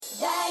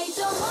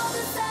上もっと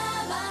さ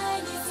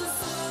前に進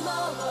も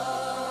う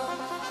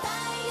太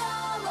陽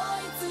を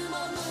いつ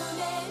も胸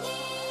に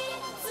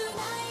繋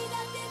いだ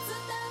って伝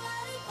わ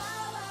るパ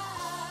ワ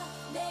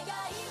ー願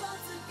いを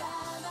捕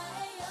ま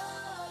えよ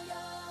うよ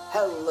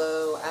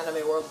Hello,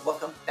 Anime World.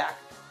 Welcome back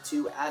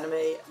to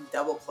Anime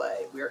Double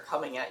Play. We are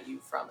coming at you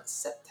from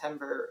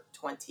September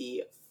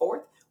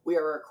 24th. We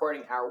are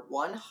recording our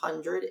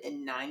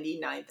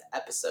 199th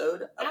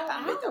episode of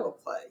Anime Double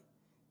Play.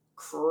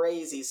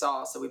 Crazy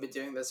sauce. So we've been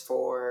doing this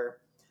for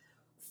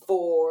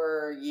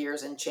 4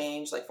 years and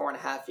change, like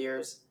 4.5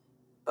 years.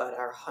 But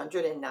our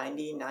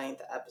 199th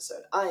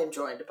episode, I am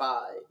joined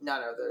by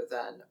none other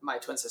than my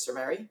twin sister,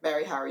 Mary.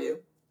 Mary, how are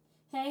you?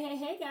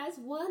 Hey, guys.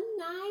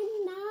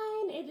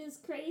 199. It is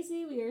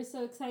crazy. We are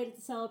so excited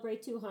to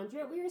celebrate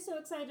 200. We are so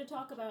excited to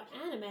talk about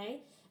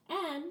anime.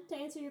 And to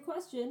answer your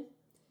question,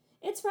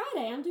 it's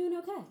Friday. I'm doing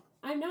okay.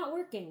 I'm not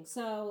working,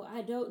 so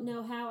I don't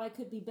know how I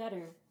could be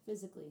better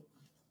physically.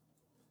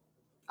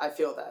 I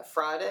feel that.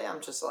 Friday,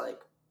 I'm just like,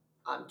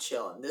 I'm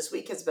chilling. This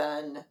week has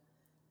been,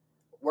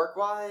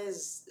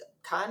 work-wise,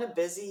 kind of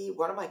busy.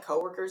 One of my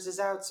coworkers is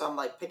out, so I'm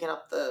like picking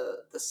up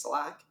the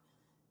slack.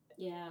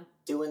 Yeah.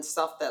 Doing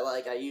stuff that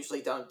like I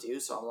usually don't do,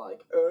 so I'm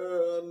like, I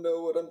don't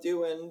know what I'm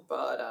doing,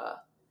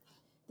 but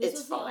This it's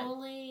was fine.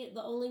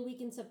 the only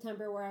week in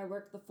September where I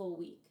worked the full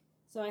week.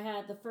 So I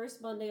had the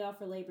first Monday off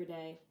for Labor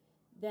Day.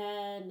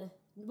 Then,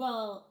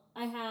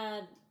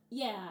 and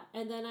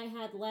then I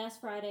had last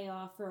Friday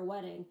off for a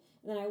wedding.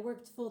 And then I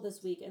worked full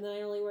this week, and then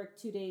I only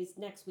worked 2 days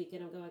next week,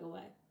 and I'm going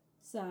away.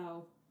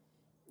 So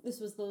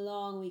this was the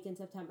long week in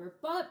September.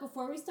 But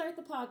before we start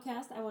the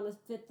podcast, I want to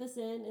fit this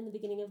in the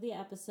beginning of the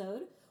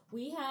episode.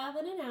 We have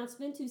an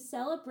announcement to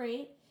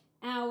celebrate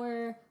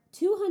our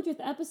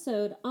 200th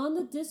episode. On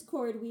the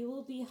Discord, we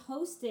will be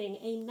hosting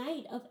a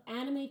night of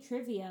anime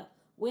trivia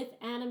with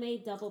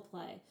Anime Double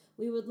Play.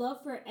 We would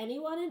love for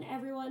anyone and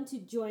everyone to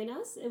join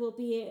us. It will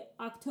be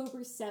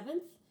October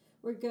 7th.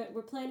 We're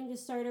planning to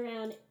start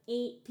around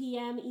 8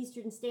 p.m.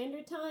 Eastern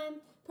Standard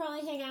Time. Probably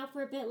hang out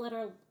for a bit, let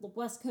our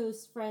West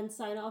Coast friends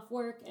sign off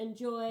work,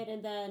 enjoy it,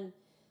 and then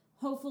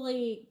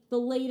hopefully the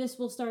latest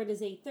we'll start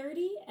is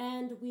 8:30,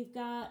 and we've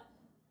got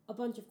a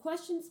bunch of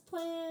questions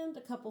planned,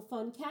 a couple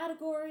fun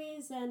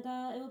categories, and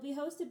it will be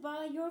hosted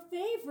by your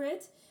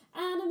favorite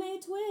anime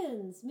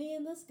twins, me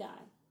and this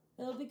guy.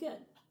 It'll be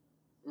good.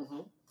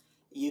 Mm-hmm.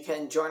 You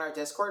can join our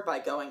Discord by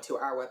going to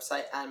our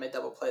website,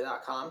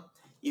 animedoubleplay.com.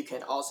 You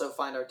can also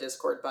find our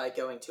Discord by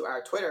going to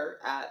our Twitter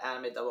at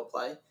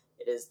animedoubleplay.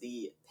 It is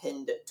the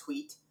pinned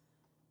tweet.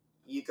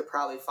 You could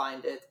probably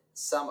find it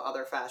some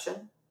other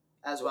fashion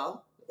as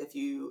well if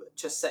you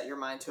just set your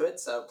mind to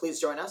it. So please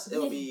join us.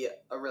 It'll be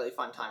a really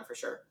fun time for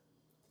sure.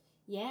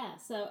 Yeah,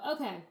 so,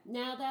 okay.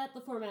 Now that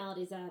the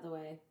formality's out of the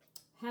way,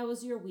 how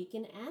was your week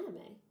in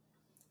anime?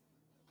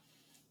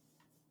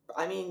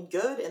 I mean,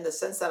 good in the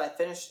sense that I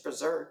finished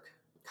Berserk,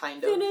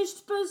 kind of.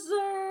 Finished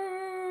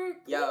Berserk!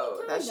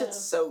 Yo, that shit's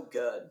so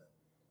good.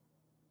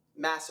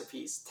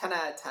 Masterpiece. 10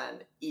 out of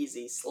 10.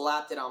 Easy.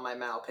 Slapped it on my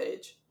Mal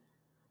page.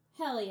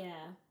 Hell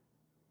yeah.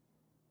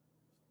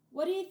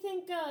 What do you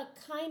think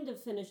kind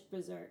of finished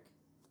Berserk?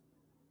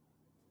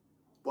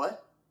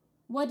 What?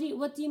 What do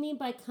you mean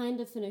by kind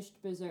of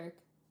finished Berserk?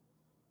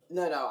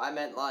 No, I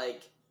meant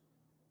like...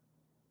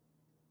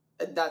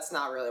 That's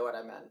not really what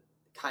I meant.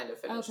 Kind of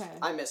finished. Okay.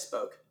 I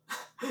misspoke.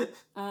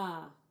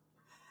 Ah.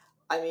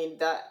 I mean,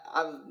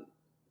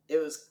 it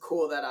was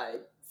cool that I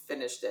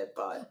finished it,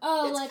 but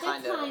oh, it's like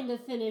I kind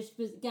of finished.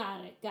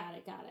 Got it.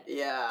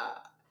 Yeah,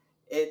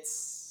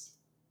 it's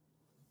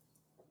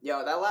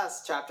that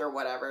last chapter.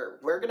 Whatever.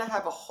 We're gonna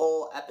have a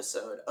whole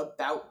episode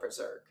about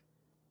Berserk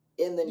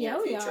in the near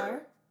future. We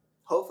are.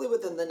 Hopefully,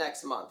 within the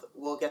next month,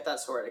 we'll get that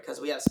sorted because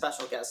we have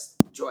special guests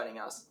joining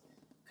us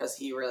because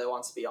he really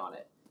wants to be on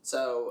it.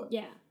 So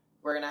yeah,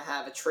 we're gonna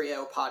have a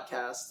trio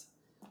podcast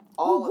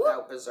all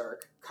about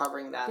Berserk,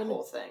 covering that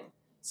whole thing.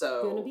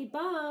 So gonna be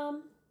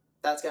bomb.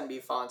 That's going to be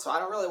fun. So I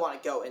don't really want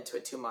to go into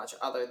it too much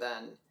other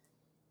than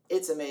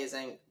it's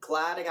amazing.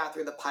 Glad I got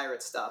through the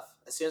pirate stuff.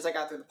 As soon as I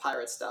got through the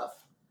pirate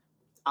stuff,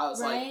 I was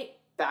like,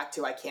 back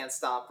to I can't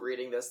stop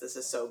reading this. This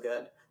is so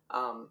good.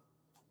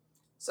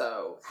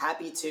 So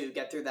happy to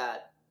get through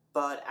that.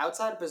 But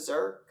outside of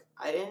Berserk,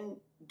 I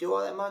didn't do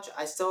all that much.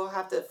 I still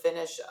have to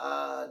finish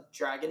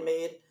Dragon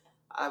Maid.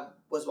 I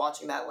was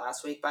watching that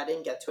last week, but I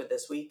didn't get to it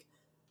this week.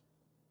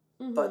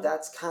 Mm-hmm. But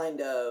that's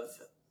kind of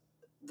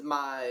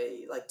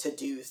my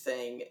to-do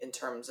thing in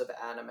terms of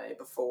anime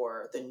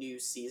before the new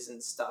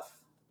season stuff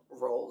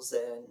rolls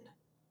in,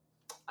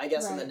 I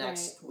guess in the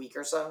next week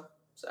or so.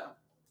 So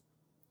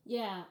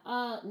yeah,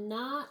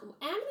 not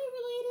anime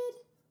related.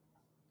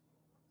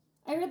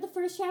 I read the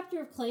first chapter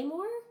of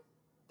Claymore.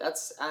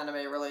 That's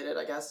anime related,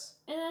 I guess.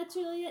 And that's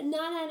really it.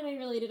 Not anime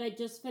related. I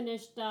just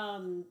finished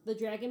The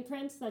Dragon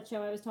Prince, that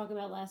show I was talking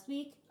about last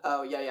week.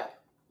 Oh yeah.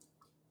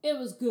 It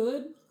was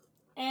good.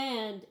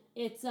 And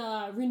it's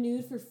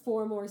renewed for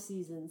 4 more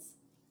seasons.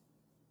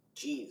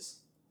 Jeez.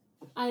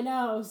 I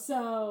know,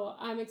 so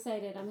I'm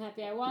excited. I'm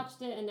happy I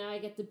watched it, and now I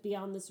get to be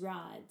on this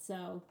ride.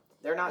 So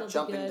They're not It'll be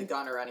jumping the good.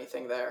 gun or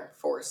anything there.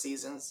 4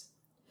 seasons.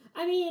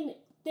 I mean,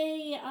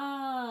 they,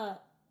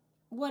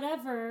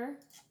 whatever,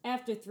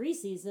 after 3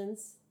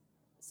 seasons.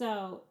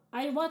 So,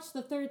 I watched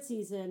the 3rd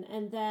season,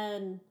 and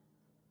then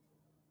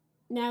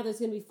now there's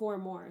going to be 4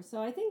 more.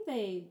 So, I think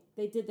they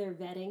did their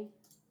vetting.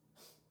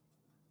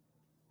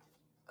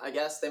 I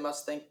guess they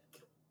must think,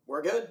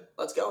 we're good.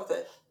 Let's go with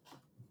it.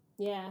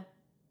 Yeah.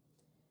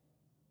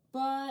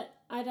 But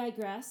I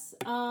digress.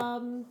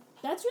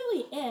 That's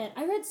really it.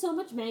 I read so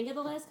much manga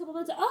the last couple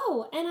months.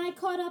 Oh, and I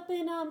caught up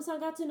in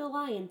Sangatsu no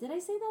Lion. Did I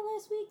say that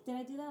last week? Did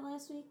I do that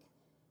last week?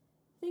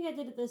 I think I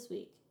did it this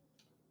week.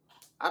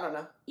 I don't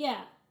know.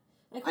 Yeah.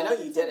 I caught know up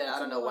in you did it. I Sangatsu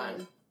don't no know Lion.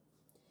 when.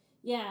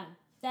 Yeah,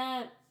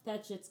 that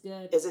shit's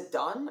good. Is it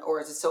done or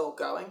is it still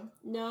going?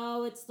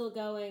 No, it's still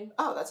going.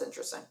 Oh, that's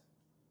interesting.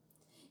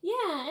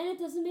 Yeah, and it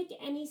doesn't make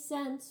any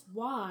sense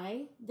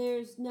why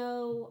there's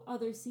no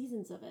other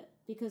seasons of it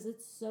because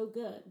it's so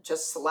good.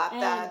 Just slap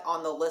that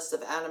on the list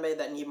of anime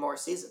that need more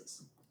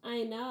seasons.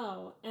 I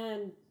know,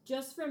 and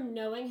just from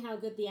knowing how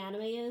good the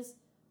anime is,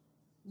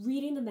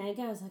 reading the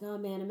manga, I was like, oh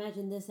man,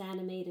 imagine this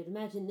animated.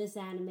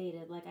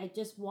 Like, I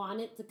just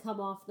want it to come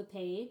off the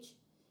page,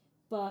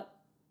 but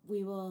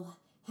we will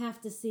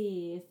have to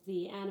see if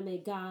the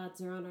anime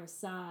gods are on our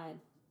side.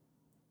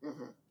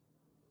 Mm-hmm.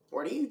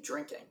 What are you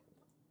drinking?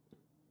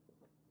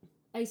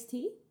 Iced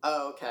tea?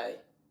 Oh, okay.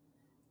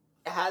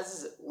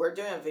 We're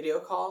doing a video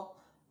call.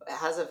 It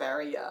has a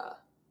very,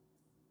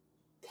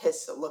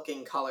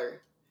 piss-looking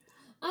color.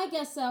 I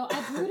guess so.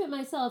 I brewed it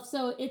myself.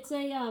 So it's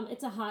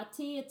a hot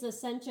tea. It's a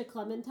Sencha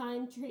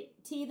Clementine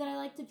tea that I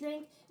like to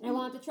drink. And I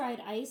wanted to try it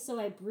iced, so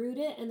I brewed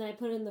it and then I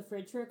put it in the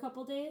fridge for a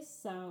couple days.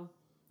 So,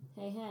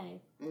 hey.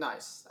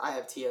 Nice. I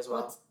have tea as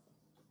well.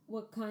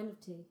 What kind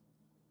of tea?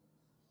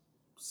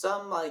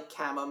 Some, like,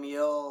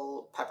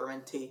 chamomile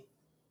peppermint tea.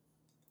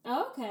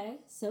 Oh, okay.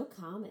 So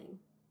calming.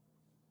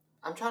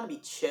 I'm trying to be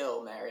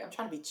chill, Mary. I'm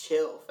trying to be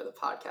chill for the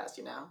podcast,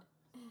 you know?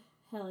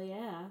 Hell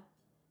yeah.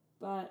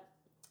 But,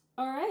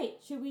 all right.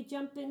 Should we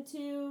jump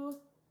into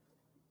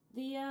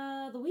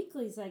the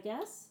weeklies, I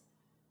guess?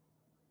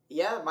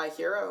 Yeah, My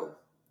Hero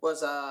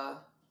was a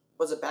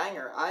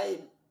banger.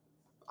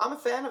 I'm a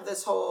fan of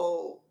this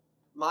whole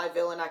My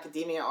Villain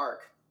Academia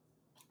arc.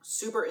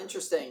 Super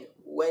interesting.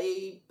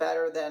 Way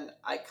better than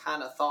I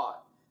kind of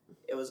thought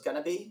it was going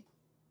to be.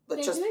 But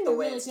They're just doing the a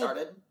way really it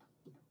started.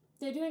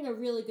 They're doing a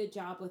really good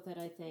job with it,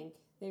 I think.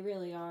 They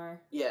really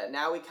are. Yeah,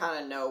 now we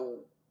kind of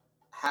know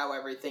how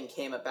everything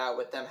came about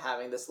with them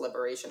having this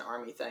Liberation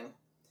Army thing.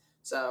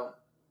 So,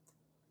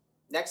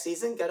 next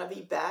season gonna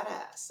be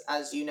badass,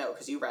 as you know,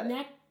 because you read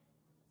it.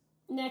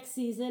 Next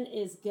season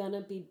is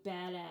gonna be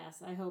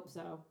badass. I hope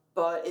so.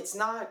 But it's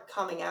not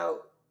coming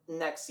out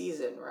next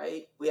season,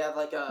 right? We have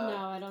like a...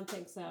 No, I don't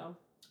think so.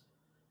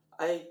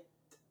 I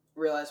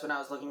realized when I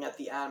was looking at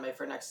the anime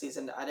for next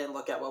season, I didn't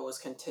look at what was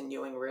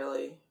continuing,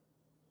 really.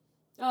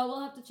 Oh,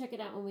 we'll have to check it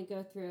out when we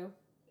go through.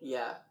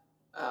 Yeah.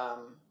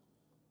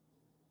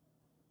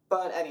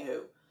 But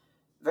anywho,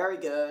 very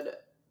good.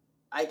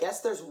 I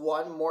guess there's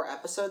one more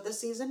episode this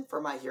season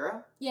for My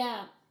Hero?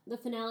 Yeah, the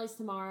finale's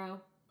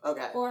tomorrow.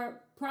 Okay.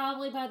 Or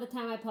probably by the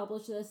time I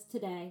publish this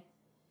today.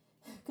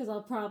 Because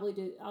I'll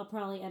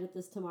probably edit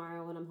this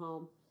tomorrow when I'm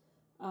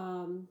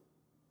home.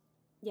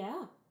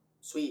 Yeah.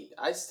 Sweet.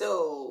 I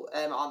still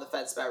am on the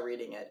fence about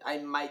reading it. I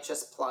might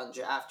just plunge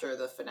after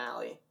the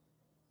finale.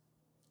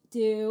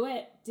 Do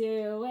it.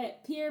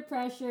 Peer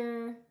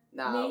pressure.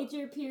 No.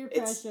 Major peer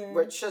pressure.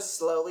 We're just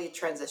slowly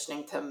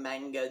transitioning to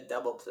manga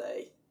double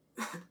play.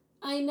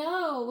 I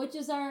know, which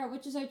is our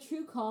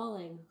true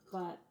calling,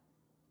 but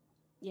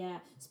yeah.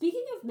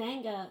 Speaking of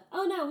manga,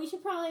 oh no, we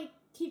should probably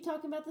keep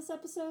talking about this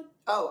episode.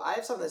 Oh, I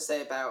have something to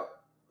say about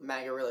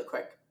manga really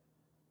quick.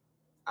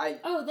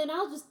 Oh, then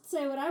I'll just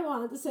say what I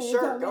wanted to say.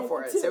 Sure, go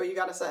for it. Say what you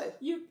gotta say.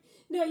 You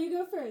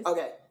go first.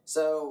 Okay,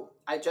 so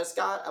I just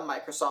got a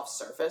Microsoft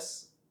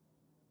Surface,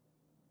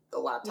 the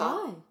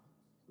laptop. Why?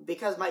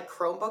 Because my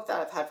Chromebook that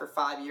I've had for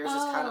 5 years is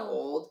kind of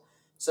old.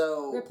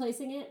 So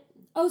replacing it?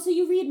 Oh, so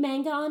you read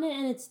manga on it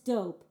and it's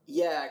dope.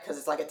 Yeah, because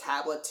it's like a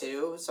tablet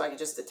too, so I can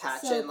just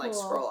detach it and like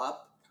scroll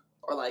up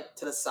or like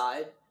to the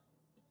side,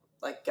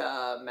 like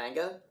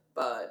manga.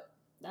 But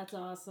that's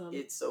awesome.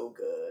 It's so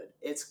good.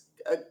 It's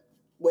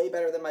way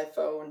better than my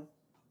phone,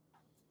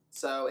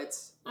 so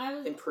it's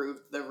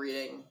improved the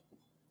reading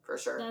for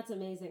sure. That's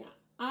amazing.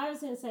 I was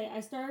gonna say I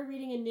started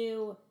reading a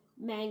new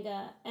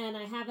manga and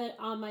I have it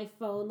on my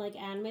phone like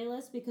Anime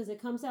List because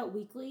it comes out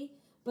weekly.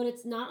 But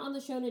it's not on the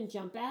Shonen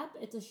Jump app.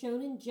 It's a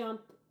Shonen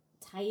Jump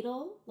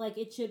title. Like,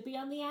 it should be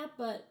on the app,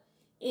 but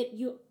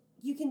you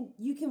can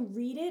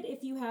read it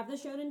if you have the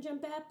Shonen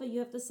Jump app, but you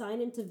have to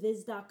sign into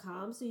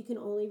viz.com, so you can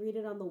only read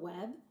it on the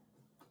web.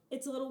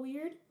 It's a little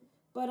weird,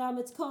 but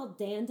it's called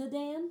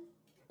Dandadan.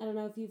 I don't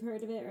know if you've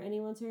heard of it or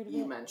anyone's heard of it.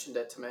 You mentioned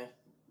it to me.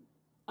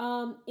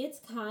 It's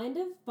kind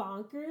of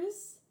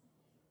bonkers.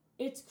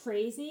 It's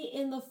crazy.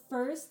 In the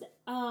first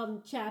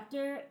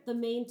chapter, the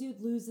main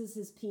dude loses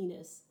his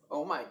penis.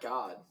 Oh my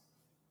god.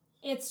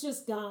 It's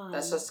just gone.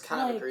 That's just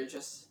kind of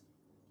egregious.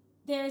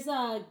 There's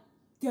a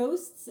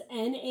ghosts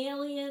and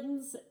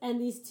aliens, and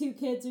these two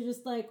kids are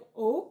just like,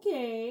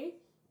 okay.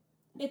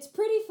 It's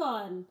pretty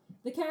fun.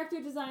 The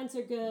character designs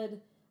are good.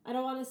 I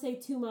don't want to say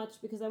too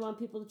much because I want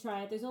people to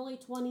try it. There's only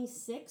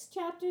 26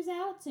 chapters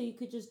out, so you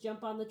could just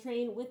jump on the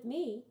train with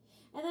me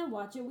and then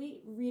watch it,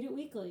 read it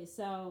weekly.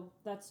 So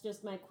that's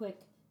just my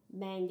quick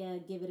manga.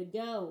 Give it a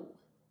go.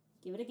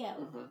 Give it a go.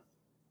 Mm-hmm.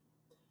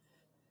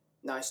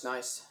 Nice.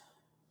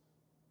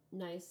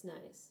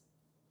 Nice.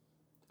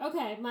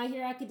 Okay, My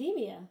Hero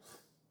Academia.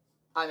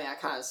 I mean, I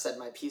kind of said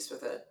my piece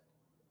with it.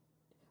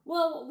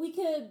 Well, we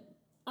could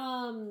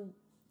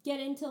get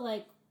into,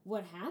 like,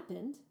 what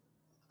happened.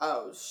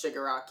 Oh,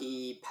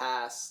 Shigaraki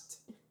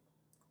passed,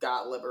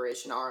 got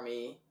Liberation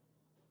Army.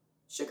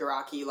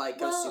 Shigaraki, like,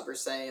 goes Super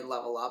Saiyan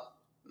level up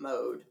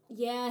mode.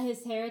 Yeah,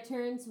 his hair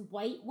turns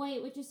white,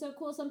 which is so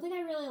cool. Something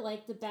I really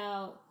liked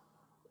about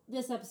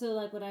this episode,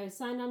 like, when I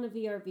signed on to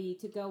VRV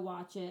to go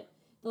watch it,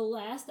 the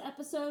last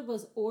episode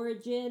was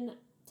Origin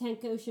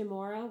Tenko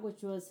Shimura,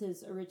 which was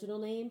his original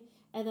name,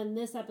 and then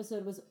this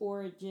episode was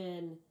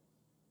Origin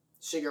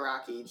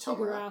Shigaraki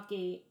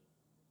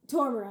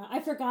Tomura. I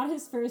forgot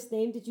his first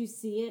name. Did you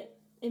see it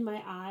in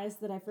my eyes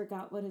that I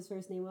forgot what his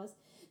first name was?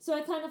 So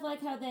I kind of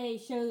like how they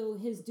show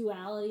his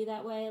duality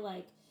that way.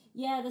 Like,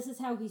 yeah, this is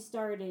how he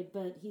started,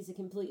 but he's a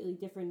completely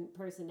different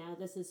person now.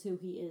 This is who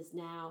he is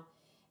now.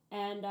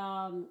 And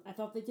I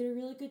thought they did a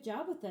really good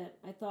job with it.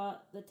 I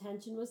thought the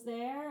tension was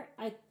there.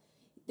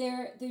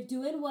 They're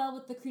doing well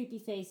with the creepy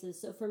faces.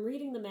 So from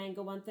reading the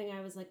manga, one thing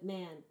I was like,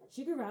 man,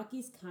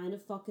 Shigaraki's kind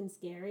of fucking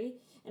scary,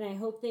 and I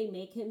hope they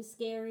make him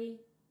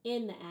scary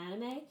in the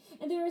anime.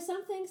 And there are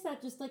some things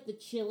that just, like, the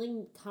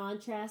chilling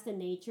contrast and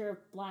nature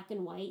of black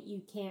and white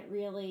you can't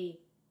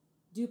really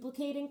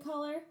duplicate in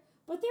color,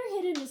 but their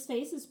hit in his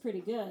face is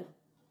pretty good.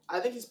 I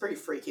think he's pretty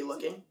freaky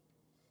looking.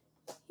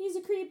 He's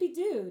a creepy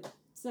dude,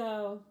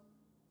 so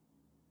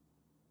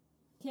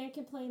can't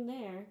complain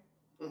there.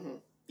 Mm-hmm.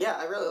 Yeah,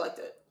 I really liked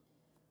it.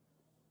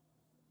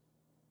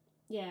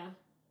 Yeah.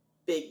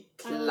 Big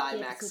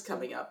climax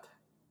coming up.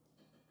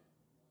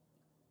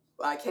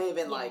 Well, I can't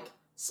even,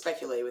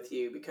 speculate with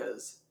you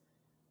because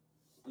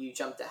you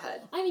jumped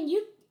ahead. I mean,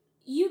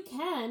 you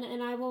can,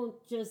 and I won't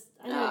just...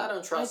 I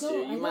don't trust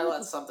you. You might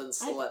let something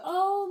slip.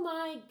 Oh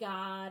my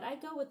god. I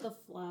go with the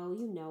flow.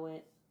 You know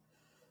it.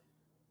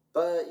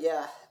 But,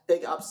 yeah,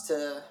 big ups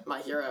to My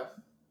Hero.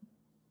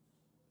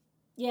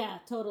 Yeah,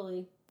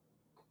 totally.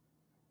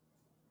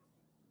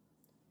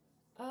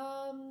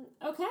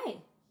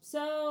 Okay.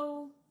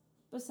 So,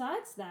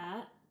 besides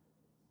that,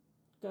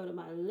 go to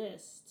my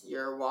list.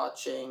 You're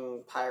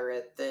watching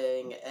Pirate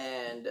Thing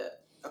and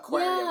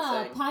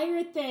Aquarium Thing.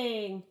 Pirate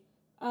Thing.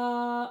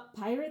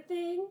 Pirate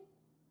Thing?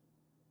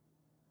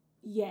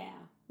 Yeah.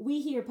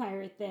 We hear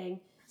Pirate Thing.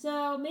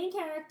 So, main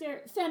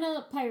character,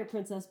 Fena, Pirate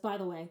Princess, by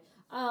the way,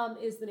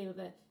 is the name of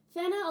it.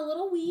 Fena, a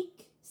little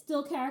weak,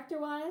 still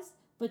character-wise,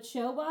 but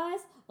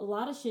show-wise, a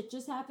lot of shit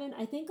just happened.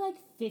 I think,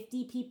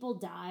 50 people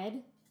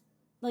died.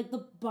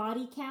 The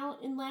body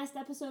count in last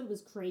episode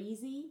was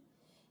crazy.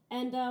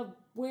 And,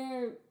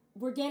 we're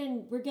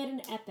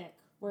getting epic.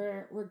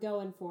 We're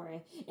going for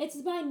it. It's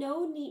by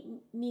no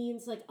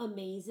means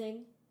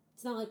amazing.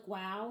 It's not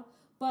wow,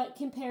 but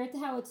compared to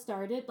how it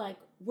started,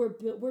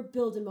 we're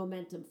building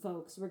momentum,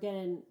 folks. We're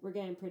getting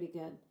pretty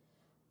good.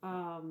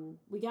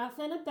 We got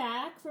Fena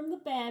back from the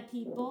bad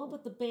people,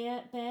 but the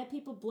bad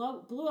people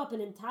blew up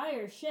an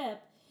entire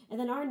ship, and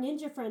then our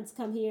ninja friends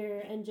come here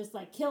and just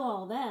kill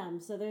all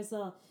them. So there's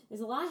a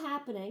lot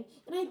happening,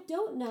 and I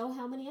don't know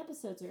how many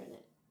episodes are in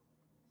it.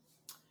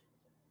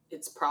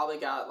 It's probably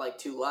got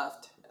 2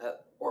 left,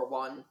 or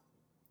 1.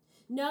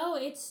 No,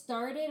 it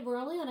started, we're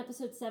only on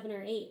episode 7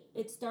 or 8.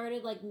 It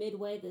started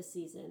midway this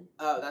season.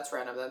 Oh, that's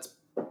random.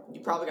 You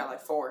probably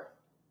got 4.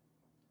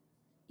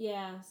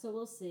 Yeah, so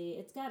we'll see.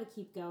 It's got to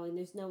keep going.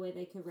 There's no way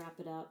they could wrap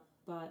it up,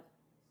 but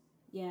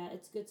yeah,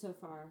 it's good so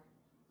far.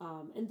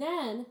 And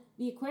then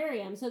the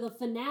aquarium. So the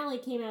finale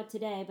came out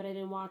today, but I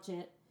didn't watch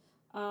it.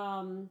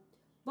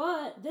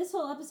 But this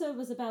whole episode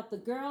was about the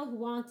girl who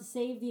wanted to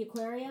save the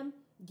aquarium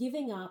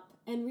giving up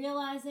and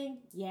realizing,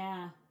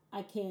 yeah,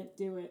 I can't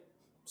do it.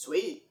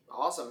 Sweet.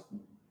 Awesome.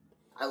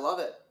 I love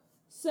it.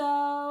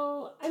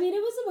 So, I mean,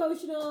 it was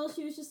emotional.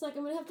 She was just like,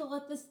 I'm going to have to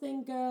let this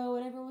thing go.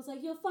 And everyone was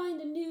like, you'll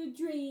find a new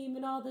dream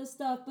and all this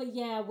stuff. But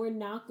yeah, we're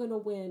not going to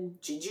win.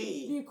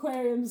 GG. The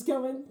aquarium's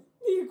going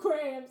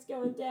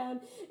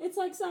down. It's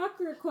like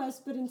Sakura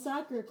Quest, but in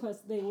Sakura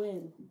Quest, they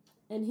win.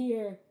 And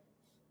here,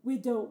 we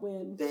don't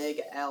win.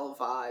 Big L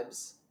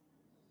vibes.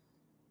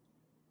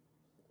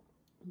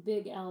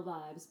 Big L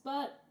vibes.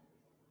 But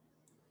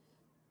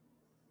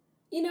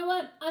you know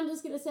what? I'm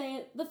just going to say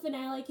it. The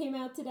finale came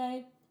out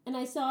today, and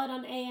I saw it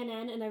on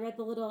ANN, and I read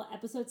the little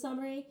episode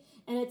summary,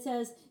 and it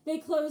says, they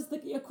close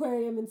the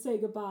aquarium and say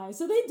goodbye.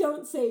 So they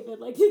don't save it,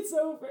 it's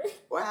over.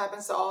 What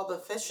happens to all the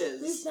fishes?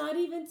 There's not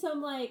even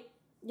some,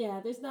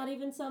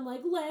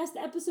 last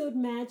episode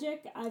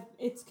magic.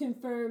 It's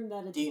confirmed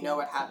that it's... Do you know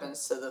what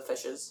happens to the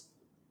fishes?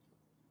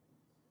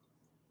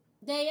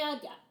 They've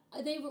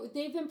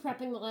been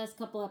prepping the last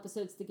couple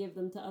episodes to give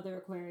them to other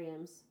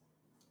aquariums.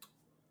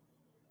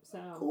 So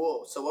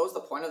Cool. So what was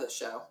the point of the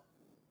show?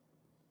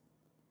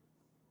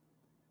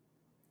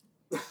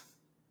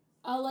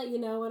 I'll let you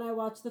know when I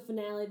watch the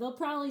finale. They'll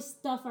probably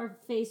stuff our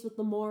face with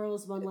the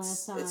morals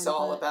last time. It's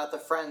all but about the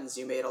friends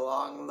you made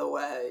along the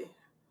way.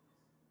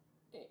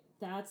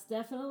 That's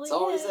definitely It's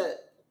always it.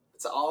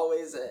 It's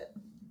always it.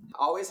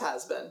 Always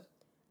has been.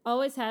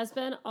 Always has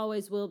been,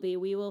 always will be.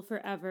 We will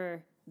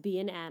forever be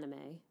an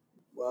anime.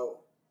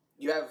 Whoa.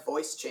 You have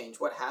voice change.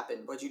 What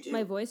happened? What'd you do?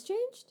 My voice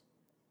changed?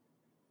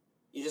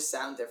 You just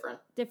sound different.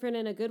 Different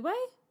in a good way?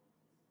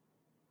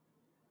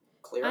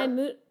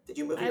 Clearer? Did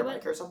you move your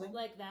mic or something?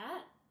 Like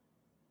that?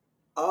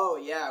 Oh,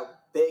 yeah.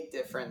 Big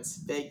difference.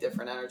 Big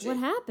different energy. What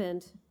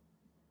happened?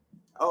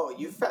 Oh,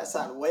 you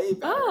sound way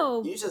better.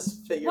 Oh. You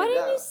just figured Why it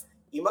didn't out.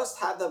 You must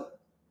have them.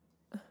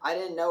 I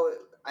didn't know.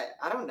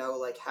 I don't know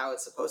like how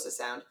it's supposed to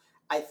sound.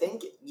 I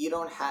think you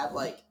don't have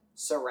like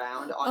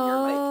surround on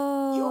your mic.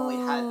 You only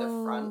had the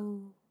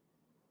front.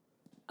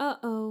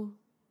 Uh-oh.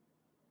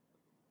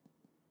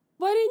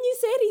 Why didn't you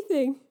say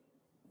anything?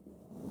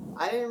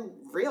 I didn't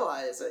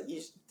realize it.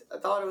 I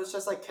thought it was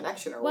just like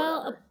connection or Well,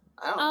 whatever.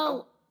 I don't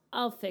know.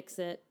 I'll fix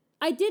it.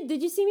 I did.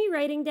 Did you see me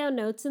writing down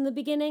notes in the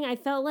beginning? I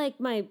felt like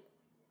my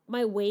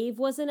wave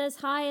wasn't as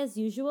high as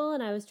usual,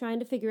 and I was trying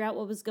to figure out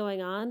what was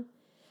going on.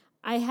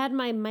 I had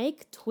my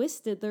mic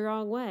twisted the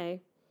wrong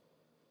way.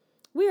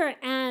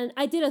 And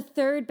I did a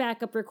third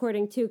backup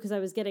recording too because I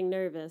was getting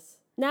nervous.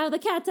 Now the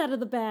cat's out of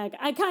the bag.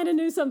 I kind of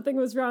knew something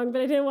was wrong,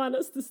 but I didn't want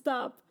us to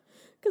stop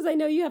because I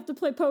know you have to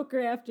play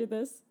poker after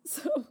this.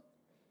 So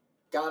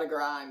Gotta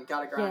grind,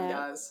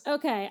 guys.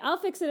 Okay, I'll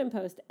fix it in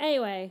post.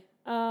 Anyway,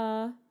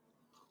 yeah.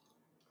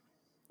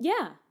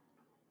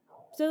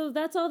 So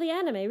that's all the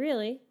anime,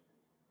 really.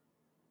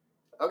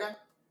 Okay.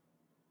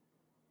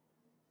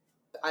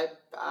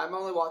 I'm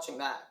only watching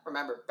that.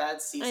 Remember,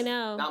 bad season. I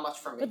know. Not much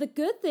for me. But the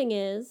good thing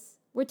is,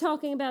 we're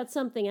talking about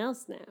something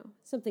else now.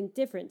 Something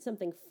different,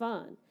 something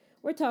fun.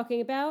 We're talking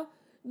about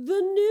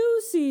the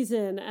new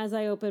season as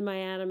I open my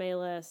anime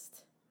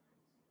list.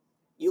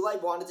 You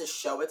like wanted to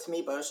show it to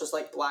me, but it's just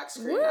like black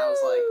screen. And I was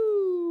like,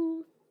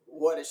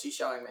 what is she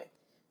showing me?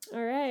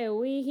 All right,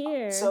 we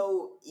here.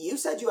 So you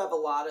said you have a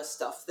lot of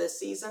stuff this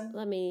season.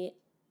 Let me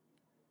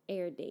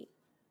air date.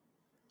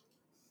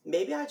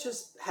 Maybe I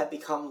just have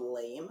become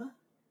lame.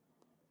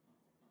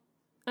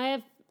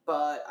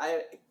 But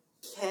I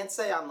can't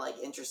say I'm like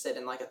interested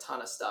in like a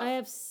ton of stuff. I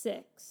have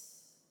 6.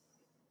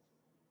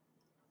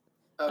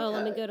 Okay. Oh,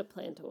 let me go to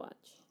plan to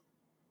watch.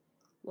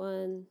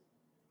 1,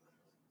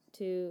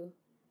 2,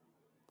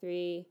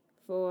 3,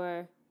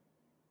 4,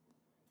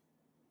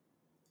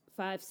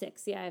 5,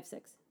 6. Yeah, I have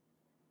 6.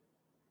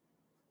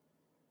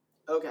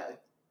 Okay.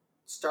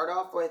 Start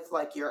off with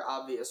like your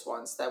obvious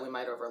ones that we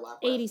might overlap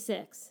with.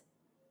 86.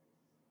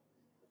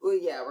 Well,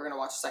 yeah, we're gonna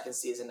watch the second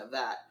season of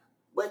that.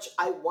 Which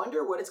I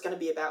wonder what it's going to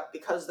be about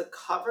because the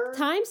cover...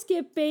 Time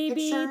skip,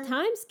 baby. Picture?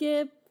 Time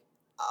skip.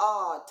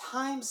 Oh,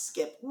 time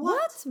skip.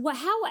 What?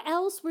 How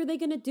else were they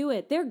going to do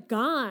it? They're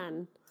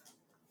gone.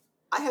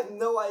 I have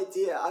no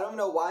idea. I don't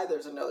know why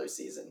there's another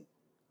season.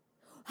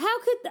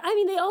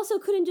 They also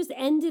couldn't just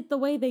end it the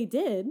way they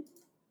did.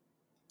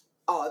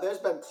 Oh, there's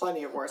been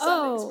plenty of worse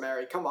endings,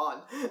 Mary. Come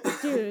on.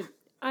 Dude,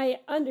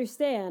 I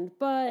understand.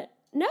 But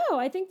no,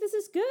 I think this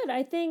is good.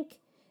 I think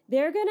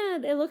they're going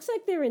to... It looks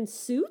like they're in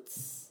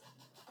suits.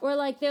 Or,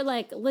 like, they're,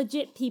 like,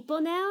 legit people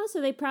now, so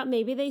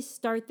maybe they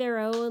start their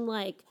own,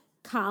 like,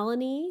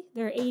 colony.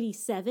 They're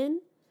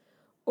 87.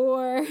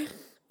 Or,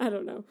 I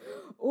don't know.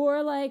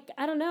 Or, like,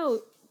 I don't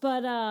know.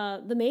 But,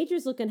 the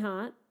Major's looking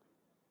hot.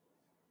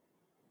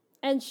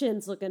 And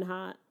Shin's looking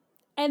hot.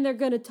 And they're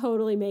gonna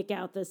totally make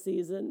out this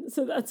season,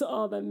 so that's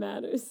all that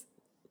matters.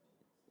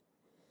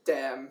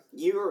 Damn,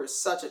 you are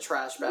such a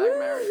trash bag,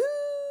 Mary.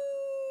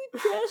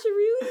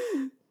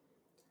 Trash-a-rooney.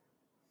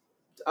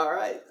 All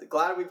right,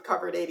 glad we've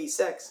covered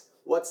 86.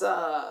 What's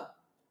your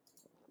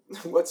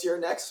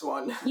next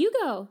one? You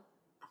go.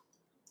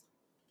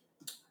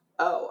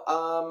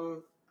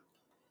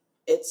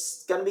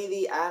 It's gonna be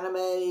the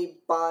anime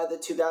by the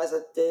two guys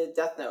that did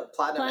Death Note,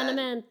 Platinum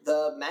End.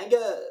 The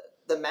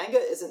manga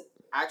isn't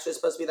actually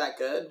supposed to be that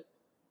good,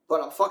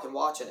 but I'm fucking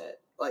watching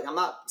it. Like, I'm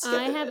not skipping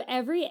it. I have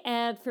every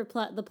ad for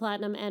the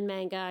Platinum End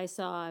manga I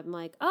saw. I'm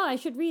like, oh, I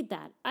should read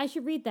that.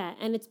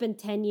 And it's been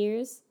 10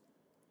 years.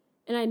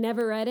 And I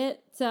never read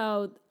it,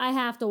 so I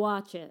have to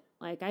watch it.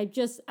 Like, I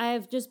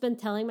have just been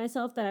telling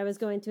myself that I was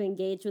going to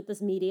engage with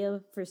this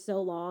media for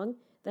so long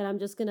that I'm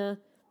just gonna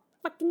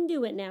fucking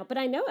do it now. But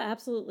I know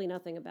absolutely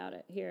nothing about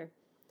it. Here,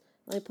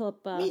 let me pull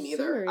up. Me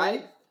neither.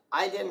 I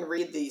didn't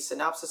read the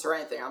synopsis or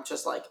anything. I'm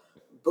just like,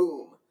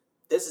 boom.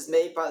 This is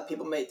made by the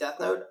people who made Death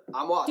Note.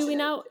 I'm watching it.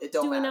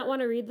 Do we not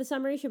want to read the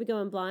summary? Should we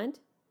go in blind?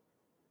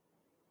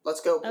 Let's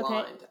go blind.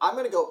 Okay. I'm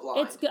gonna go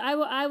blind. It's good.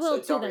 I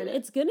will too. Then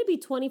it's gonna be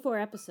 24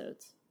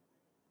 episodes.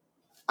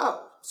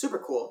 Oh, super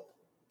cool.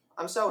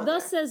 I'm so in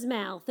Thus there. says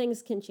Mal.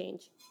 Things can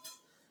change.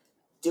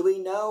 Do we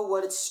know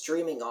what it's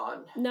streaming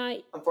on?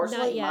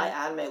 Unfortunately, not yet. My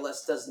anime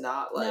list does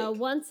not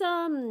once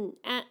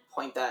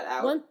point that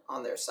out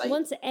on their site.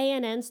 Once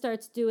ANN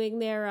starts doing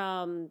their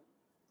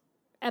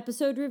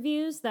episode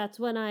reviews, that's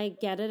when I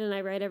get it and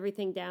I write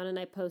everything down and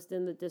I post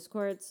in the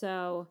Discord.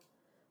 So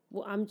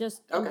I'm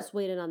just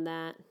waiting on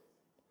that.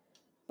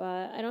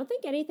 But I don't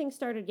think anything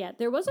started yet.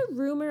 There was a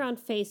rumor on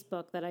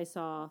Facebook that I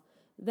saw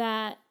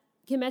that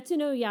Kimetsu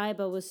no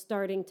Yaiba was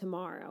starting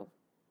tomorrow,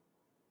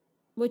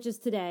 which is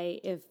today.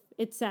 If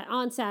it's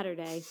on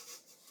Saturday,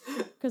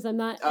 because I'm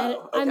not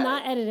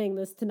editing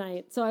this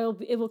tonight, so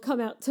it will come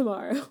out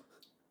tomorrow.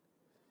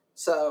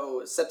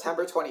 So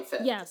September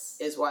 25th, yes,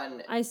 is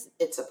when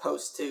it's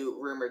supposed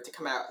to rumored to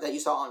come out. That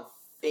you saw on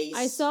Facebook.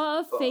 I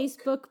saw a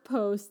Facebook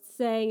post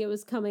saying it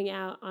was coming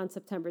out on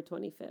September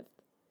 25th.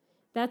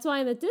 That's why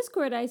in the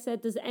Discord I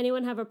said, does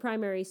anyone have a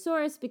primary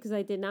source? Because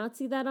I did not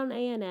see that on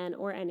ANN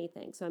or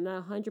anything. So I'm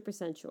not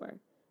 100% sure.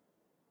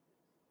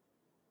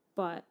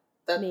 But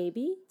that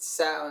maybe.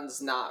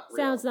 Sounds not real.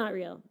 Sounds not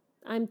real.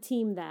 I'm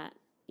team that.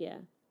 Yeah.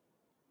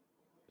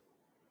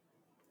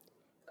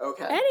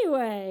 Okay.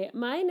 Anyway,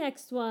 my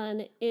next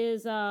one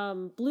is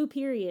Blue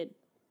Period.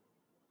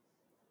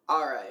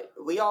 All right.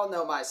 We all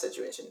know my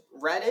situation.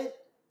 Reddit,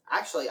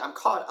 actually, I'm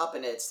caught up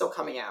in it. It's still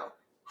coming out.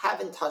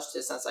 Haven't touched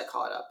it since I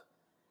caught up.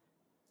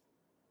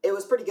 It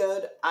was pretty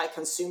good. I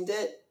consumed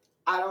it.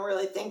 I don't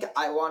really think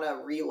I want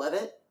to relive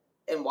it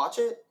and watch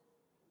it.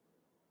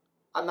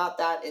 I'm not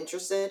that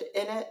interested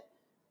in it,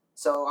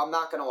 so I'm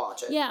not going to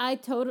watch it. Yeah, I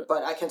totally...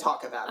 But I can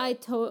talk about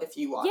it if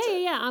you watch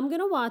it. Yeah, I'm going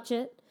to watch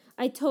it.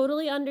 I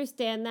totally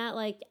understand that.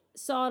 Like,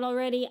 saw it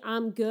already.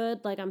 I'm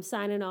good. Like, I'm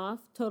signing off.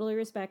 Totally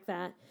respect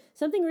that.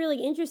 Something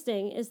really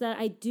interesting is that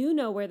I do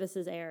know where this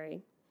is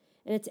airing.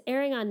 And it's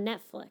airing on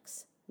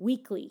Netflix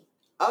weekly.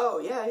 Oh,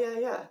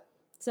 yeah.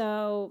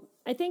 So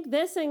I think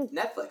this and...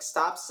 Netflix,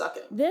 stop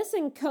sucking. This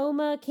and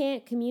Coma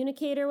Can't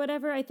Communicate or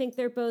whatever, I think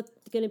they're both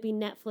going to be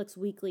Netflix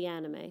weekly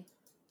anime.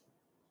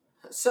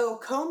 So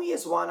Comey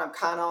is one I'm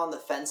kind of on the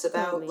fence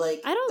about. Comey.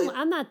 Like,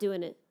 I'm not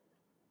doing it.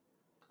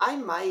 I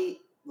might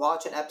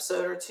watch an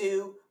episode or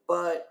two,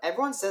 but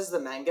everyone says the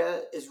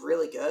manga is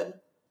really good.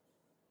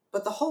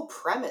 But the whole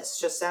premise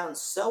just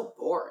sounds so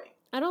boring.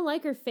 I don't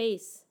like her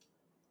face.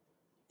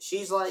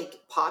 She's,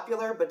 like,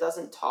 popular but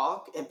doesn't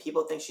talk, and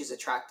people think she's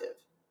attractive.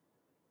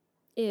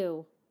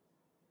 Ew.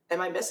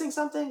 Am I missing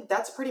something?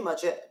 That's pretty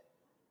much it.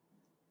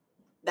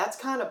 That's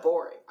kind of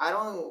boring.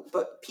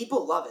 But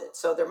people love it,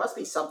 so there must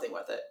be something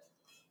with it.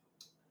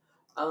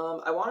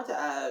 I wanted to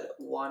add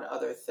one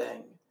other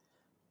thing.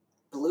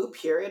 Blue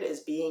Period is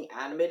being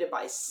animated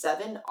by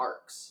 7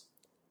 arcs.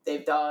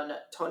 They've done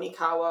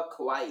Tonikawa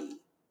Kawaii.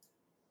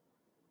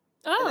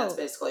 Oh. And that's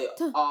basically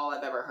all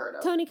I've ever heard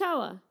of.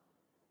 Tonikawa.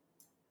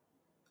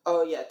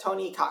 Oh, yeah,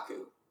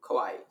 Tonikaku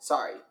Kawaii.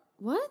 Sorry.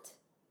 What?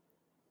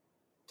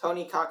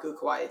 Tonikaku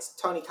Kawaii. It's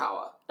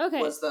Tonikawa.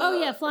 Okay. Was the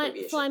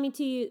fly me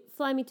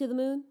to the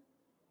moon?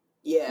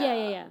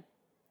 Yeah.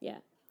 Yeah.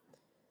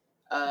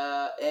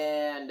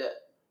 And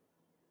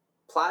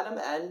Platinum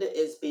End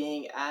is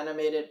being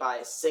animated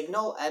by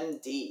Signal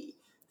MD.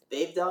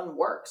 They've done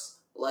works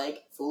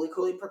like Fully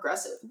Coolly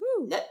Progressive,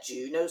 Woo.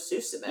 Netju no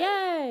Susume,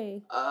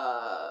 Yay!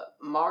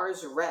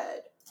 Mars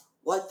Red.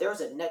 What? There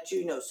was a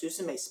Netju no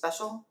Susume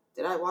special?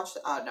 Did I watch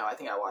that? No, I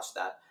think I watched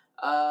that.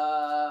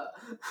 I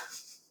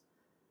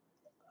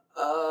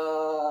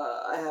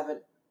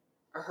haven't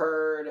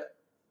heard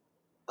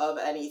of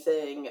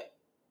anything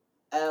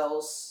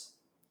else.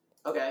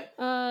 Okay.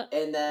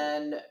 And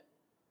then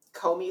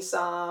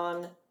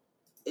Komi-san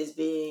is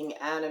being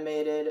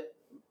animated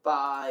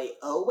by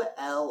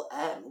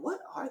OLM. What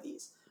are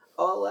these?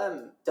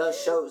 OLM does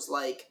shows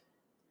like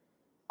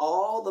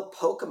all the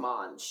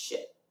Pokemon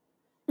shit.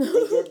 They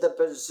did the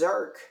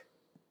Berserk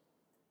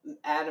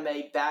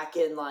anime back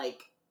in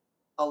like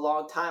a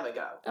long time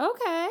ago.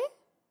 Okay.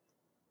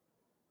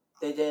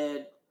 They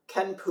did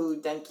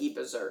Kenpu Denki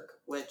Berserk,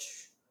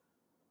 which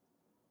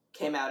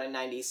came out in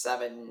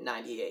 97,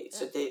 98.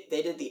 So they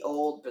did the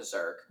old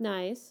Berserk.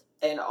 Nice.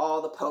 And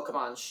all the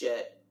Pokemon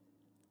shit.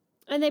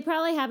 And they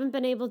probably haven't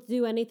been able to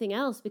do anything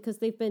else because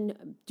they've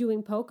been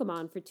doing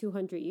Pokemon for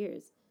 200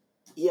 years.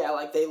 Yeah,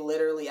 like they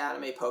literally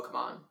animate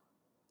Pokemon.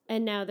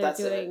 And now they're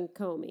doing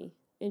Komi.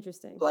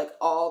 Interesting. Like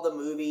all the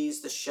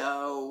movies, the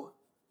show,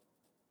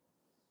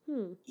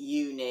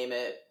 you name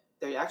it.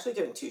 They're actually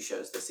doing 2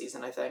 shows this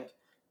season, I think.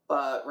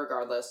 But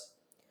regardless.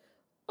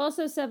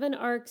 Also, 7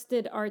 Arcs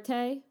did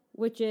Arte,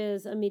 which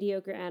is a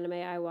mediocre anime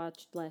I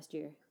watched last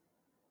year.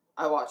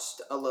 I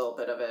watched a little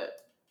bit of it.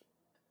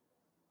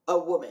 A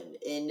woman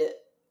in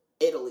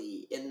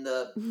Italy in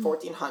the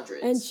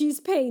 1400s. And she's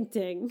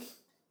painting.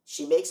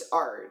 She makes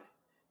art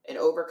and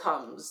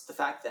overcomes the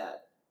fact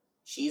that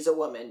she's a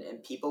woman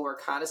and people were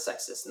kind of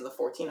sexist in the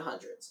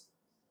 1400s.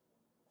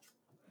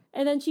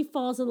 And then she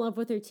falls in love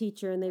with her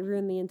teacher and they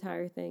ruin the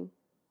entire thing.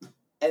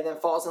 And then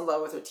falls in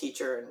love with her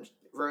teacher and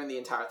ruin the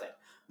entire thing.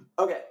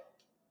 Okay.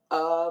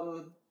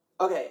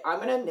 Okay, I'm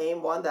going to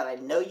name one that I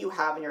know you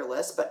have on your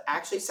list, but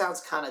actually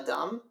sounds kind of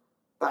dumb,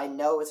 but I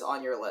know it's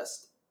on your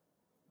list.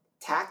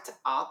 Tact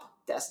Op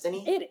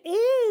Destiny. It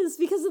is,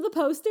 because of the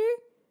poster?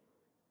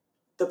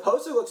 The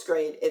poster looks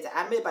great. It's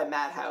animated by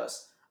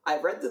Madhouse. I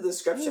read the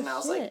description and I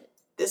was like,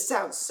 this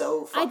sounds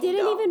so fucking I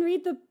didn't dumb. even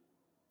read the...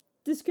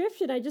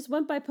 description. I just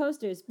went by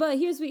posters. But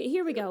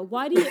here we go.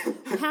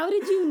 How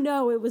did you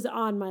know it was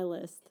on my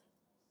list?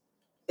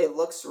 It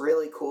looks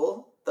really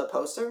cool, the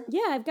poster.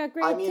 Yeah, I've got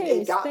great I mean,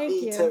 taste. it got Thank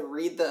me you. to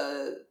read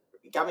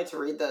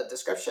the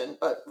description,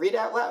 but read it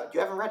out loud. You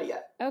haven't read it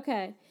yet.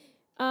 Okay.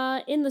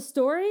 In the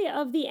story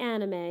of the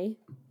anime,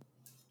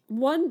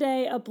 one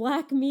day a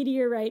black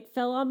meteorite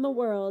fell on the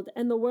world,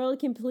 and the world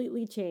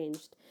completely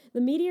changed.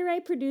 The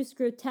meteorite produced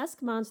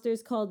grotesque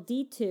monsters called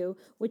D2,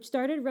 which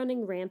started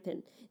running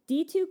rampant.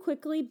 D2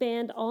 quickly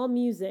banned all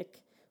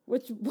music,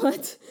 which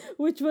was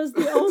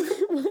the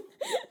only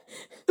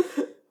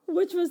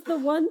which was the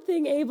one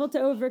thing able to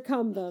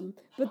overcome them.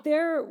 But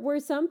there were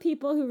some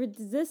people who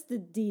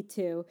resisted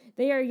D2.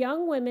 They are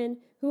young women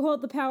who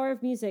hold the power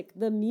of music,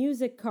 the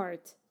music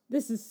cart.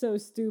 This is so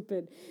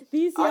stupid.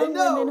 These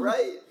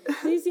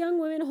young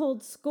women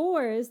hold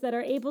scores that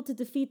are able to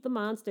defeat the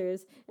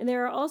monsters, and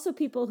there are also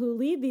people who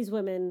lead these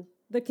women.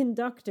 The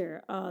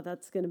conductor. Oh,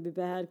 that's going to be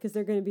bad because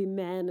they're going to be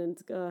men. And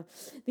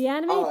the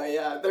anime. Oh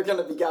yeah, they're going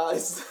to be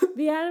guys.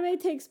 The anime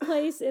takes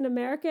place in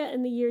America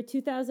in the year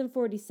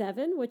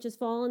 2047, which has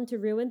fallen to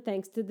ruin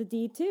thanks to the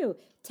D2.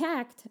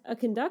 Tact, a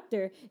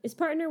conductor, is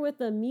partnered with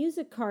a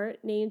music cart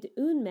named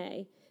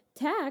Unmei.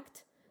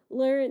 Tact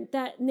learned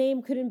that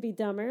name couldn't be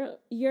dumber,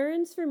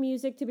 yearns for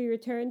music to be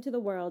returned to the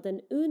world,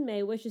 and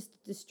Unmei wishes to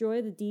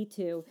destroy the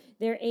D2.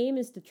 Their aim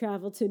is to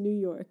travel to New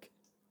York.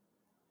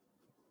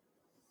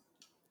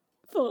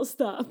 Full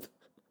stop.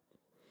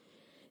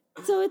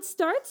 So it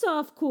starts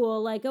off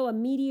cool, like, a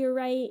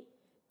meteorite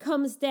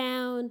comes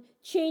down,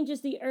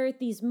 changes the earth.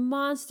 These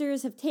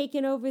monsters have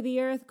taken over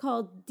the earth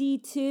called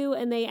D2,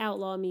 and they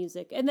outlaw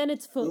music. And then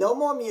it's full. No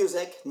more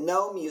music.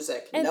 No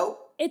music. And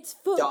nope.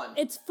 Done.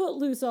 It's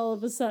footloose all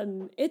of a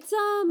sudden. It's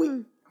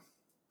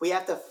We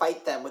have to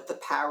fight them with the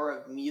power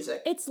of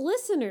music. It's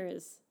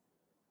listeners.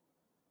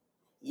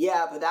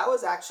 Yeah, but that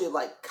was actually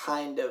like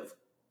kind of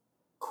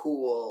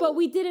cool. But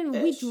we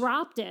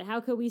dropped it.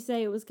 How could we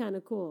say it was kind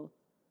of cool?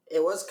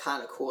 It was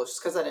kind of cool.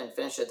 Just because I didn't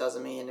finish it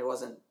doesn't mean it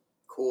wasn't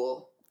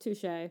cool.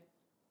 Touché.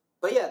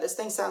 But yeah, this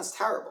thing sounds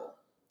terrible.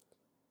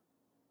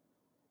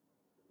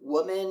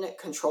 Women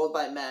controlled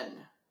by men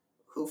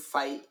who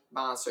fight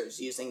monsters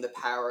using the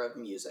power of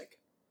music.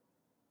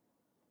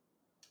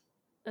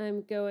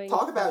 I'm going...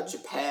 Talk about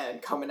Japan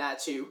coming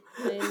at you.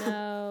 I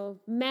know.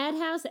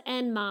 Madhouse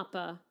and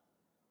Mappa.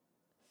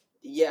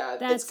 Yeah,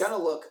 it's gonna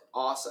look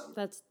awesome.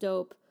 That's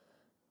dope.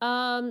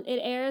 It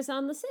airs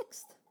on the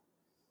 6th.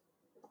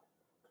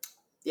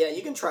 Yeah,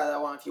 you can try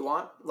that one if you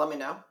want. Let me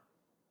know.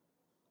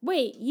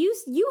 Wait, you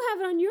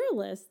have it on your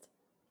list.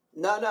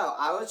 No,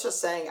 I was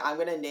just saying I'm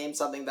gonna name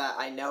something that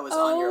I know is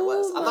on your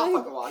list. I'm not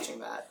fucking watching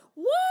that.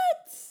 What?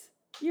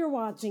 You're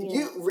watching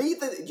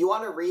it. You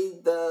want to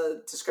read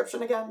the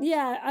description again?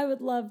 Yeah, I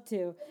would love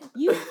to.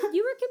 You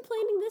were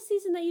complaining this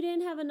season that you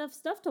didn't have enough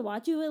stuff to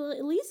watch. You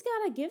at least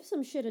gotta give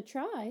some shit a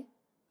try.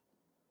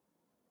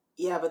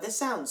 Yeah, but this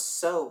sounds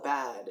so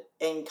bad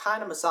and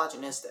kind of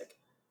misogynistic.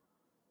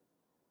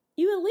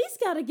 You at least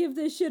gotta give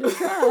this shit a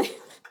try.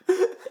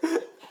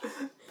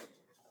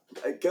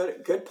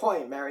 Good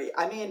point, Mary.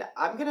 I mean,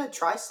 I'm gonna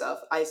try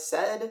stuff. I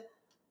said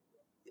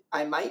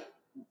I might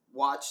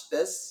watch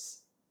this.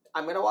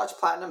 I'm gonna watch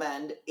Platinum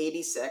End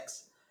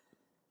 86.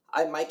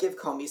 I might give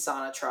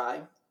Komi-san a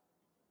try.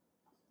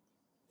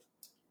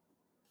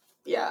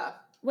 Yeah.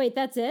 Wait,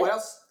 that's it?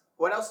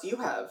 What else do you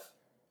have?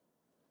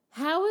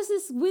 How is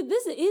this?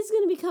 This is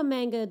going to become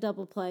manga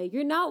double play.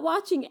 You're not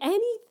watching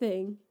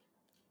anything.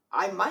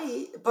 I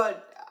might,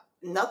 but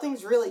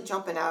nothing's really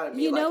jumping out at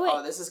me. You know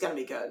like, this is going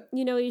to be good.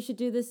 You know what you should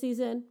do this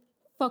season?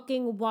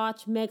 Fucking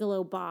watch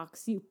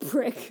Megalobox, you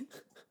prick.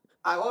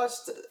 I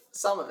watched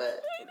some of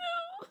it. I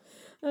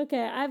know.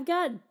 Okay, I've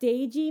got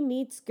Deiji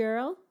Meets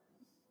Girl.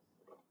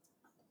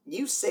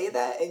 You say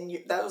that, and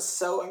that was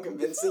so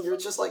unconvincing. You're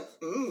just like,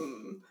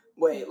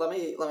 Wait, let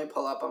me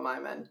pull up on my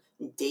end.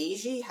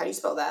 Deiji? How do you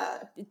spell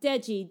that?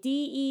 Deji.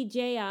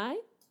 D-E-J-I.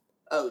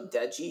 Oh,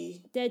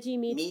 Deji? Deji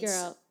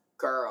Meets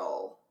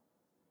Girl.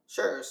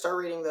 Sure, start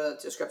reading the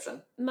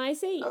description.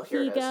 Maisei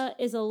Higa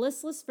is a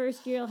listless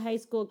first-year high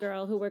school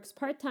girl who works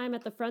part-time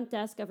at the front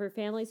desk of her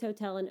family's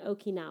hotel in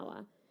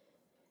Okinawa.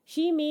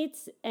 She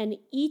meets an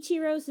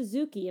Ichiro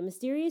Suzuki, a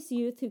mysterious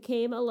youth who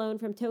came alone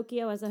from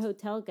Tokyo as a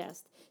hotel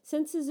guest.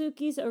 Since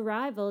Suzuki's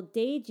arrival,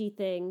 Deiji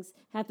things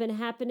have been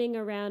happening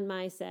around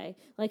Maisei,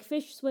 like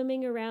fish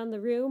swimming around the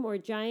room or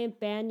giant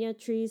banya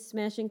trees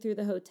smashing through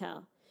the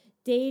hotel.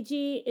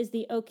 Deiji is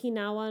the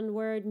Okinawan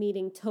word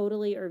meaning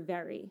totally or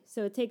very.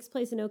 So it takes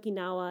place in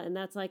Okinawa, and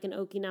that's like an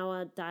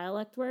Okinawa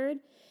dialect word.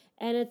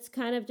 And it's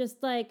kind of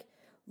just like,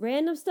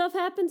 random stuff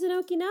happens in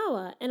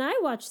Okinawa, and I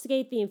watched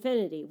Skate the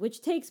Infinity,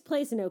 which takes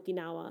place in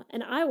Okinawa,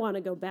 and I want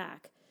to go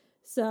back.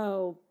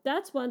 So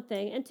that's one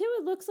thing. And two,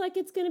 it looks like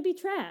it's going to be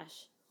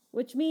trash,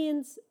 which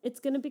means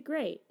it's going to be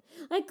great.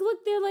 Like,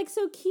 look, they're like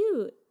so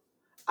cute.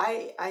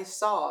 I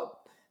saw,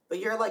 but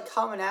you're like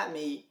coming at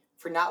me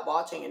for not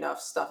watching enough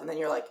stuff, and then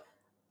you're like,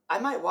 I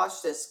might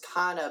watch this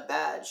kind of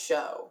bad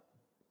show.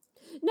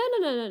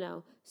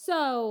 No.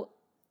 So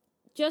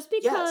Just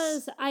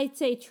because I'd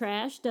say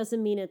trash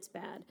doesn't mean it's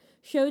bad.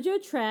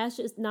 Shoujo trash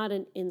is not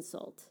an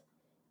insult.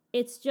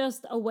 It's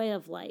just a way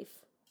of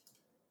life.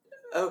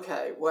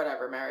 Okay,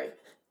 whatever, Mary.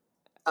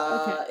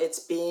 Okay. It's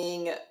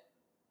being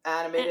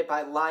animated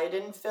by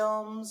Leiden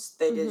Films.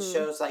 They did Mhm.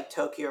 shows like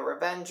Tokyo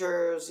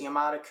Revengers,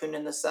 Yamada-kun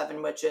and the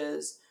Seven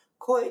Witches,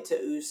 Koi to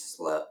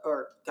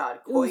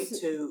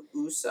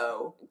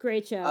Uso.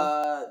 Great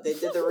show. They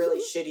did the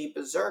really shitty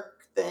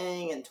Berserk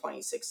thing in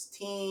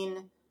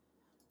 2016.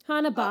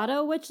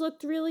 Hanabata, which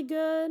looked really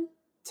good.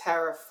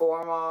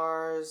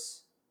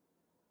 Terraformars.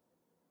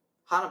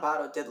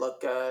 Hanabata did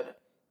look good.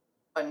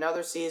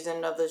 Another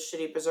season of the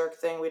shitty Berserk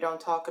thing we don't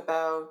talk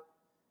about.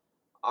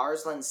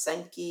 Arslan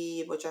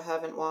Senki, which I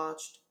haven't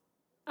watched.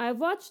 I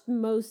watched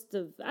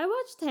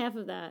half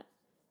of that.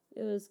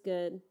 It was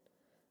good.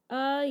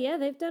 Yeah,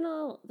 they've done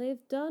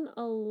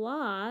a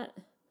lot.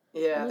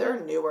 Yeah, they're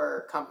a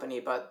newer company,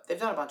 but they've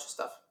done a bunch of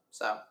stuff.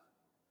 So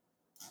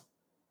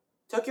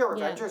Tokyo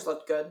Revengers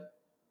looked good.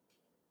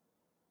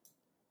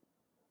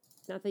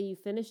 Not that you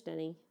finished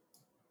any.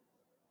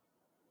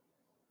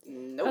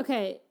 Nope.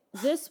 Okay,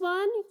 this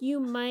one you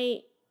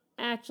might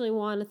actually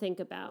want to think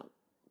about.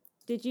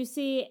 Did you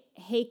see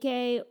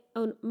Heike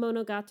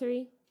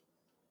Monogatari?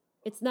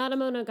 It's not a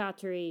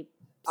Monogatari.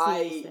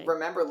 I thing.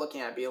 remember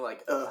looking at it being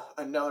like, ugh,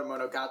 another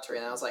Monogatari,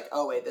 and I was like,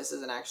 oh wait, this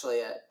isn't actually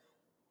it.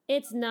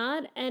 It's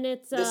not, and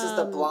it's This is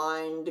the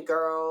blind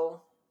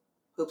girl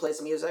who plays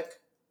the music.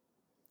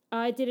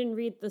 I didn't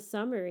read the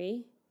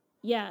summary.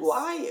 Yes.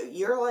 Why?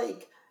 You're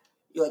like,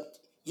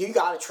 you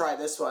gotta try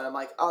this one. I'm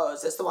like, oh,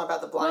 is this the one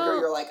about the blind girl?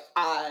 You're like,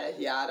 I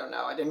don't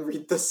know. I didn't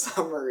read the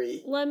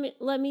summary.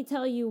 Let me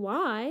tell you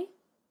why.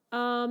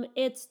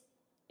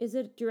 Is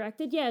it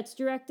directed? Yeah, it's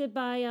directed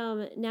by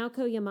Naoko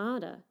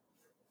Yamada.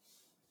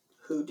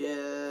 Who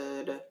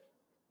did?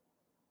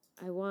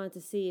 I wanted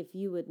to see if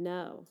you would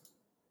know.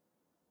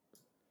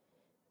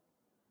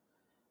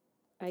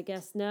 I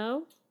guess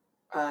no.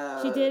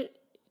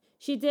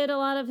 She did a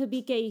lot of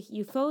Hibike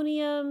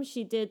Euphonium.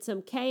 She did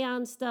some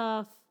K-On!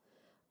 Stuff.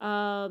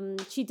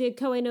 She did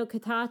Koe no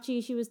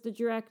Katachi. She was the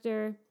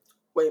director.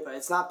 Wait, but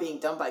it's not being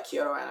done by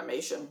Kyoto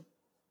Animation.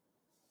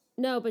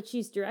 No, but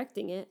she's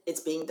directing it.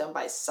 It's being done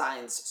by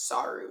Science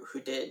Saru,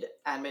 who did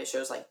anime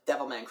shows like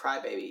Devilman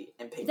Crybaby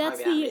and Pink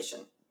Pony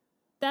Animation.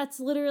 That's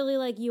literally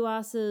like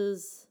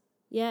Yuasa's...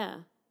 Yeah.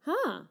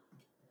 Huh.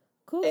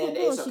 Cool, and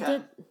cool.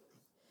 Eisoken.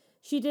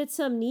 She did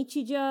some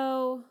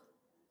Nichijou.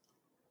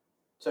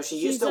 So she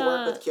used to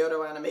work with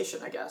Kyoto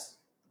Animation, I guess.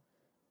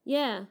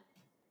 Yeah.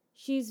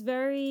 She's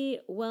very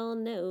well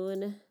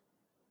known.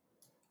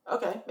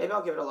 Okay, maybe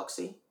I'll give it a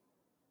look-see.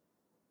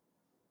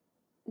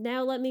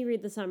 Now let me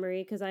read the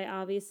summary, because I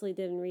obviously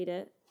didn't read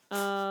it.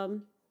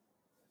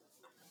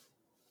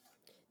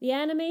 The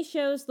anime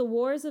shows the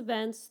war's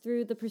events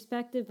through the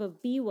perspective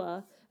of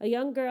Biwa, a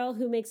young girl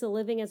who makes a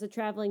living as a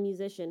traveling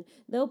musician.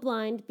 Though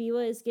blind,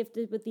 Biwa is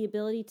gifted with the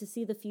ability to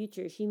see the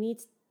future. She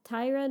meets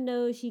Taira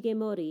no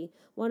Shigemori,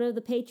 one of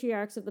the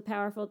patriarchs of the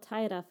powerful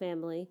Taira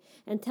family,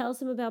 and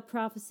tells him about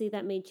prophecy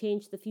that may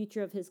change the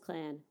future of his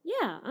clan.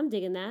 Yeah, I'm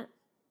digging that.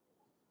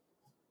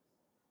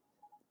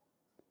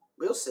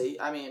 We'll see.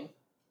 I mean,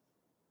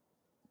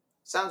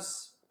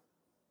 sounds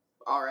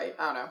alright.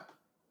 I don't know.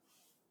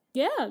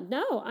 Yeah,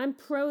 no, I'm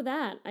pro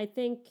that. I'm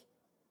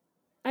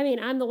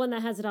the one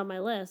that has it on my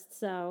list,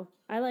 so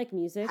I like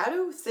music. How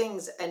do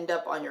things end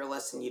up on your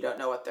list and you don't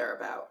know what they're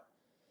about?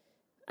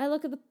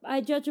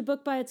 I judge a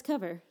book by its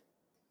cover.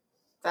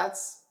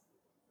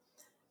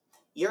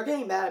 You're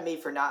getting mad at me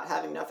for not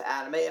having enough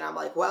anime, and I'm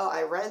like, well,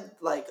 I read,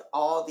 like,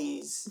 all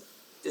these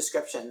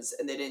descriptions,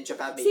 and they didn't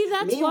jump at me. See,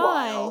 that's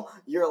Meanwhile, why.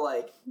 You're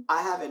like,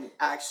 I haven't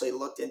actually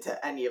looked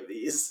into any of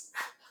these.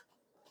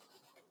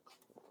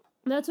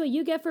 That's what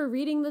you get for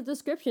reading the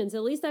descriptions.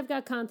 At least I've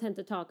got content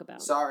to talk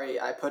about. Sorry,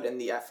 I put in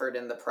the effort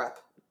in the prep.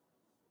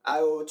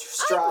 I will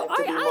strive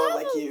to be more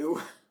like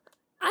you.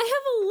 I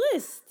have a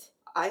list.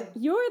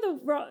 You're the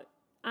wrong...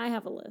 I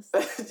have a list.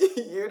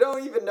 You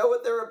don't even know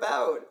what they're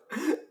about.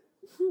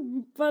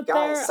 But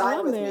guys, they're side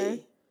on with there.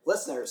 me.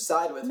 Listeners,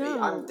 side with me.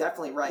 I'm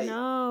definitely right.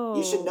 No.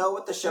 You should know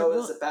what the show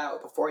is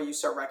about before you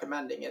start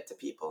recommending it to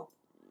people.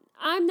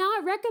 I'm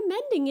not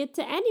recommending it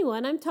to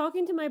anyone. I'm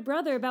talking to my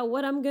brother about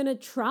what I'm going to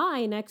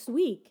try next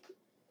week.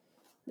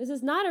 This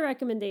is not a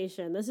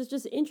recommendation. This is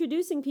just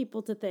introducing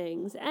people to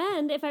things.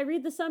 And if I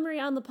read the summary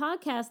on the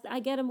podcast, I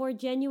get a more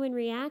genuine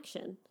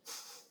reaction.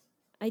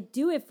 I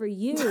do it for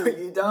you. No,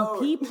 you don't.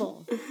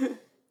 People.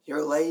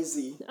 You're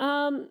lazy.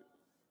 I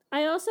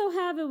also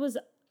have, it was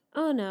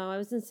on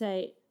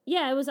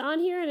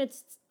here and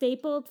it's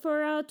stapled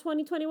for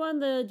 2021,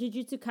 the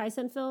Jujutsu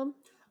Kaisen film.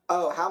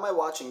 Oh, how am I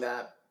watching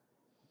that?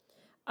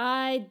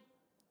 I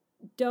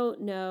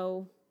don't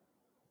know.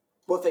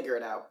 We'll figure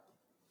it out.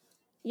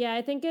 Yeah,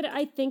 I think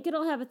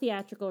it'll have a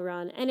theatrical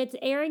run, and it's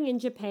airing in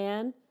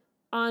Japan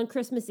on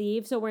Christmas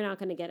Eve, so we're not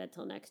going to get it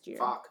till next year.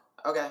 Fuck.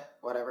 Okay,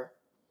 whatever.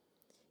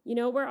 You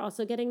know what we're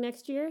also getting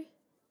next year?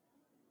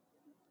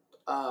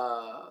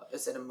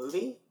 Is it a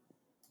movie?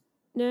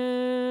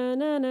 Na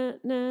na na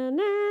na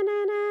na na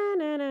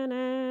na na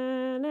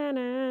na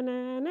na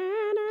na.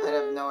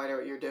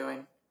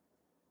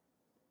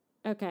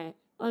 Okay,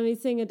 let me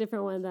sing a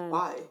different one then.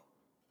 Why?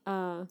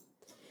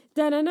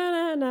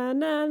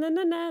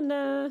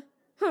 Da-na-na-na-na-na-na-na-na.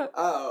 Huh.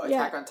 Oh,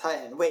 Yeah. Attack on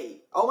Titan.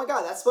 Wait. Oh my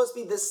god, that's supposed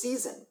to be this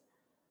season.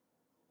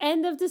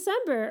 End of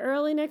December,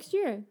 early next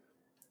year.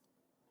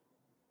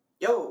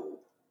 Yo.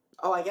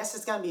 Oh, I guess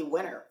it's gonna be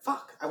winter.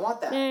 Fuck, I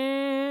want that.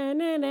 Na,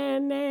 na, na,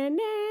 na, na,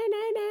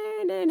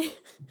 na, na, na.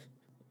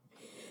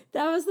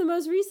 That was the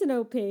most recent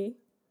OP.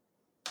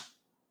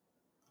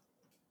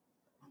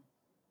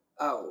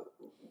 Oh,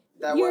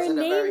 that Your wasn't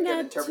a name very good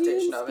that interpretation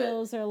tune of it.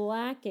 skills are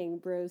lacking,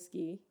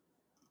 broski.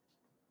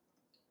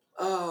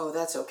 Oh,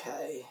 that's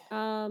okay.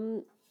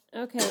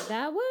 Okay,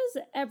 that was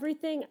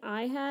everything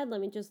I had.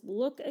 Let me just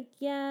look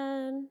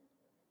again.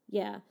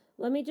 Yeah,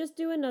 let me just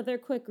do another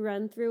quick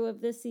run through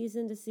of this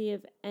season to see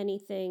if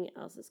anything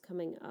else is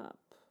coming up.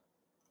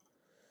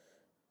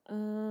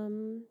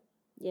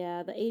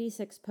 Yeah, the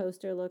 86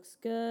 poster looks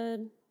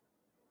good.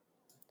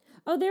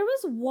 Oh, there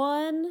was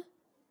one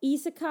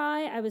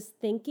isekai I was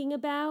thinking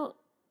about,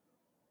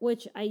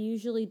 which I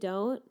usually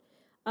don't.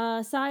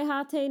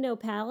 Saihate no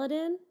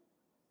Paladin.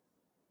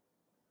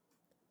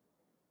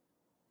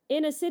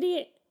 In a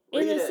city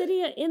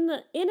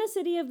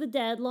of the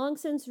dead, long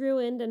since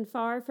ruined and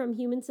far from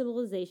human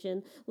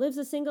civilization, lives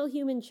a single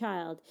human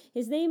child.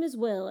 His name is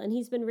Will, and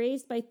he's been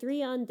raised by 3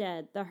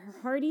 undead: the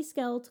hardy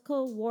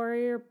skeletal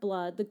warrior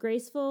Blood, the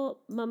graceful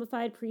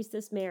mummified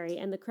priestess Mary,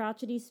 and the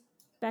crotchety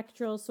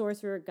spectral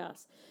sorcerer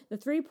Gus. The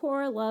 3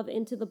 pour love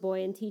into the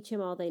boy and teach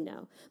him all they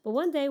know. But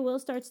one day, Will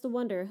starts to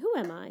wonder, who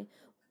am I?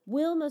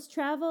 Will must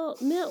unravel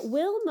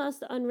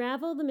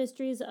the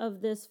mysteries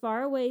of this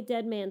faraway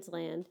dead man's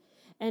land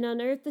and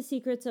unearth the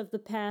secrets of the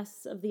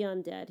pasts of the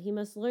undead. He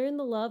must learn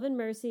the love and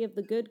mercy of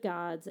the good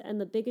gods and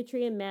the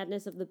bigotry and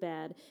madness of the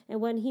bad. And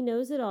when he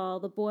knows it all,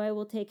 the boy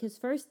will take his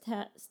first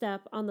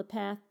step on the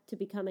path to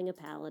becoming a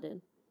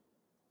paladin.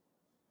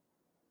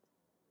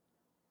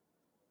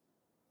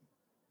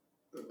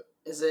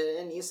 Is it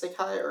an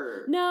isekai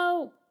or...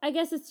 No, I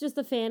guess it's just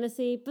a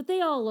fantasy, but they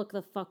all look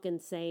the fucking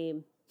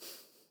same.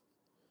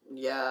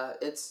 Yeah,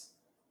 it's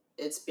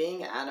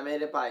being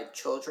animated by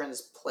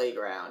Children's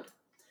Playground.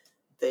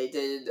 They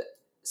did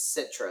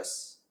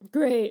Citrus.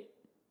 Great.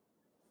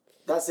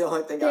 That's the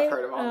only thing I've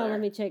heard of on there. Let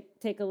me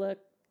take a look.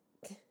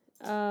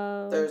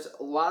 There's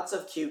lots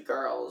of cute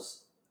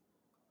girls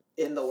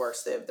in the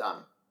works they've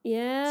done.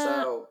 Yeah.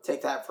 So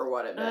take that for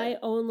what it may. I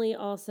only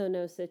also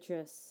know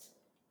Citrus.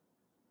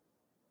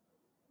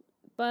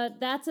 But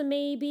that's a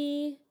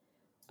maybe.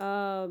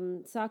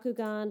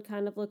 Sakugan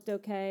kind of looked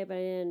okay, but I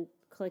didn't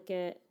click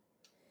it.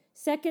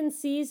 Second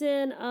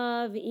season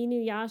of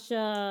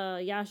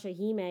Inuyasha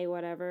Yashahime,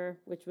 whatever,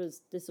 which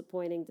was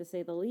disappointing to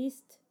say the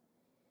least.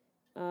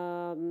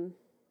 Let's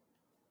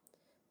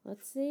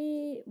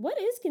see. What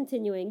is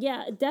continuing?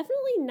 Yeah,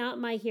 definitely not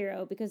My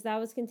Hero, because that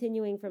was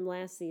continuing from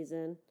last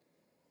season.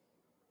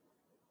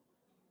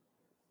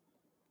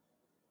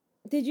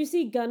 Did you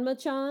see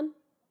Gunma-chan?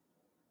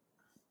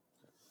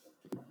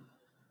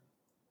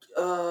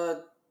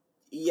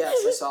 Yes,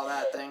 I saw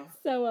that thing.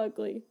 So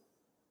ugly.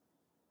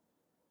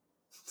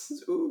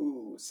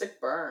 Ooh,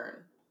 sick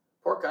burn.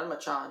 Poor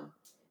Gunma-chan.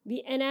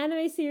 An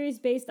anime series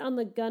based on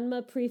the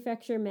Gunma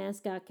Prefecture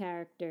mascot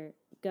character,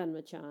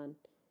 Gunma-chan.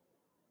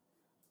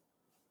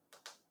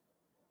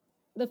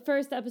 The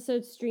first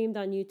episode streamed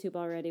on YouTube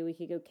already. We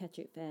could go catch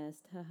it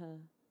fast. Haha.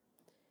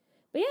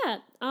 But yeah,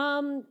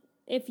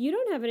 if you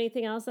don't have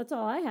anything else, that's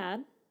all I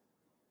had.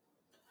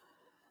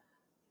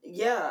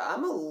 Yeah,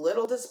 I'm a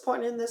little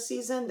disappointed in this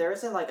season. There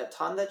isn't like a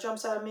ton that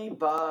jumps out at me,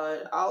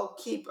 but I'll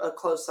keep a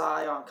close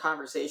eye on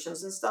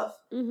conversations and stuff.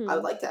 Mm-hmm. I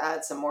would like to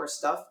add some more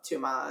stuff to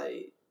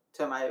my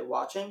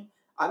watching.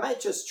 I might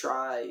just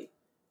try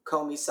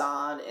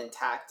Komi-san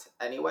Intact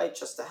anyway,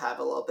 just to have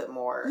a little bit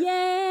more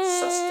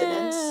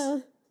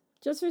sustenance.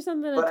 Just for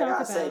something to talk talk about. But I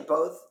gotta say,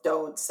 both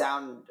don't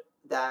sound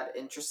that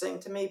interesting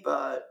to me,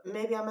 but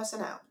maybe I'm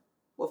missing out.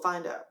 We'll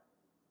find out.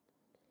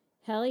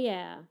 Hell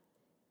yeah.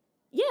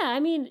 Yeah, I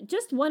mean,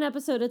 just one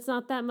episode, it's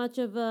not that much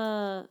of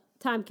a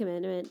time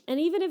commitment. And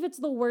even if it's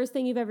the worst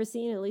thing you've ever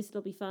seen, at least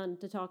it'll be fun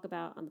to talk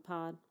about on the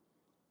pod.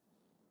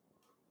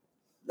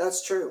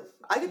 That's true.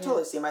 I could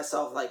totally see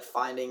myself, like,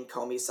 finding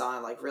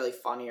Komi-san, like, really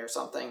funny or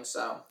something,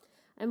 so...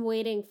 I'm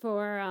waiting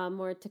for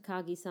more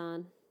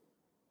Takagi-san.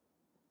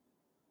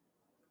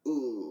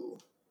 Ooh.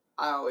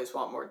 I always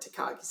want more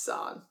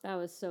Takagi-san. That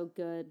was so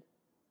good.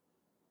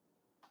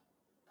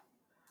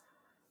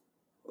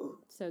 Ooh.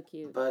 So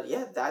cute. But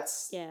yeah,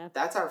 that's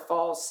our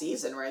fall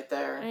season right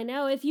there. I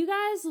know. If you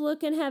guys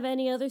look and have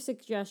any other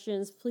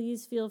suggestions,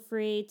 please feel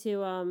free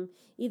to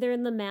either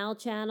in the Mal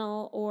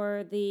channel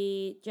or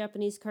the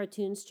Japanese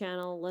Cartoons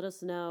channel, let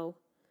us know.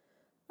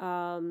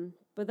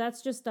 But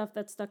that's just stuff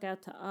that stuck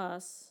out to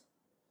us.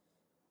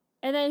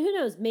 And then who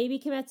knows, maybe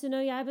Kimetsu no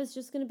Yaiba is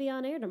just going to be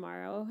on air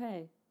tomorrow. Oh,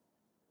 hey.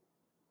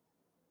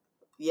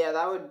 Yeah,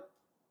 that would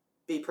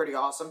be pretty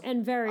awesome. And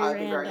I'd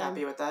be very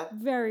happy with that.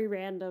 Very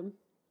random.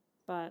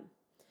 But,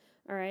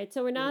 all right.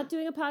 So we're not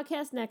doing a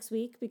podcast next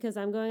week because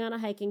I'm going on a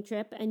hiking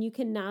trip and you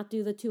cannot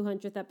do the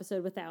 200th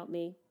episode without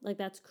me. Like,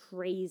 that's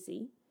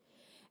crazy.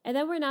 And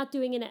then we're not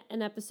doing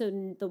an episode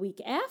in the week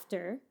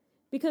after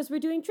because we're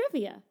doing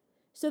trivia.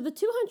 So the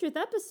 200th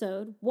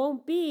episode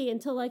won't be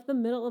until like the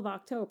middle of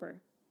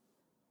October.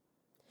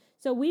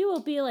 So we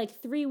will be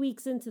like 3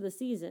 weeks into the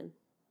season.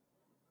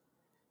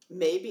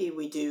 Maybe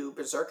we do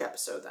Berserk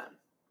episode then.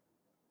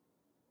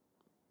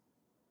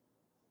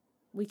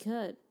 We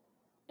could.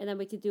 And then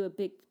we could do a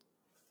big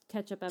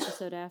catch-up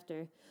episode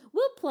after.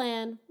 We'll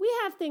plan. We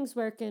have things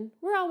working.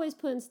 We're always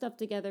putting stuff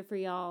together for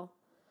y'all.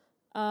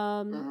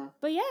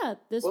 But yeah,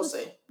 We'll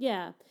see.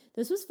 Yeah,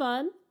 this was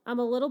fun. I'm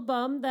a little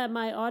bummed that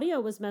my audio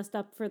was messed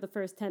up for the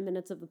first 10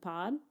 minutes of the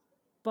pod.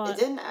 But It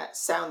didn't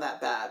sound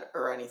that bad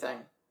or anything.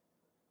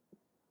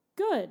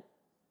 good.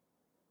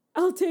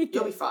 I'll take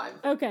You'll it. be fine.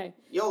 Okay.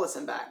 You'll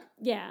listen back.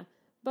 Yeah.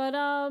 But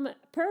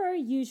per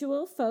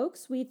usual,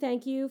 folks, we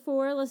thank you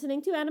for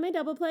listening to Anime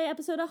Double Play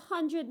episode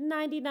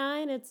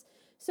 199. It's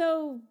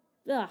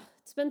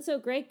been so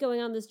great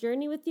going on this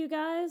journey with you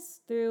guys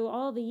through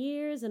all the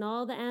years and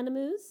all the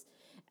animus.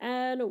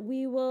 And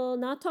we will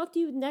not talk to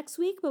you next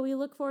week, but we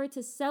look forward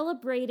to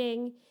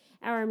celebrating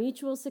our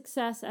mutual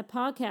success at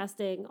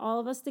podcasting, all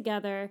of us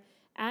together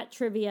at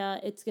trivia.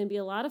 It's going to be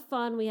a lot of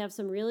fun. We have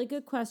some really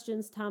good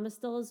questions. Thomas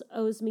still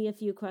owes me a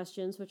few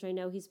questions, which I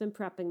know he's been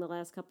prepping the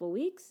last couple of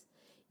weeks.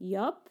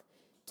 Yup,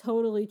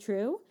 totally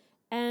true.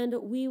 And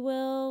we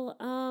will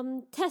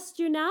test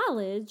your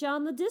knowledge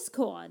on the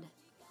Discord.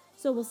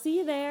 So we'll see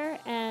you there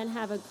and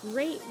have a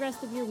great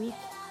rest of your week.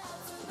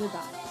 Goodbye.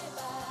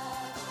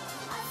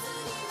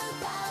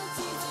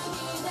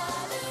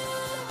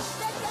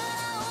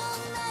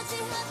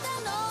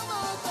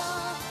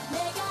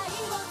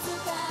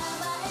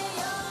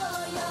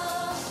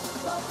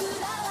 僕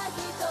ら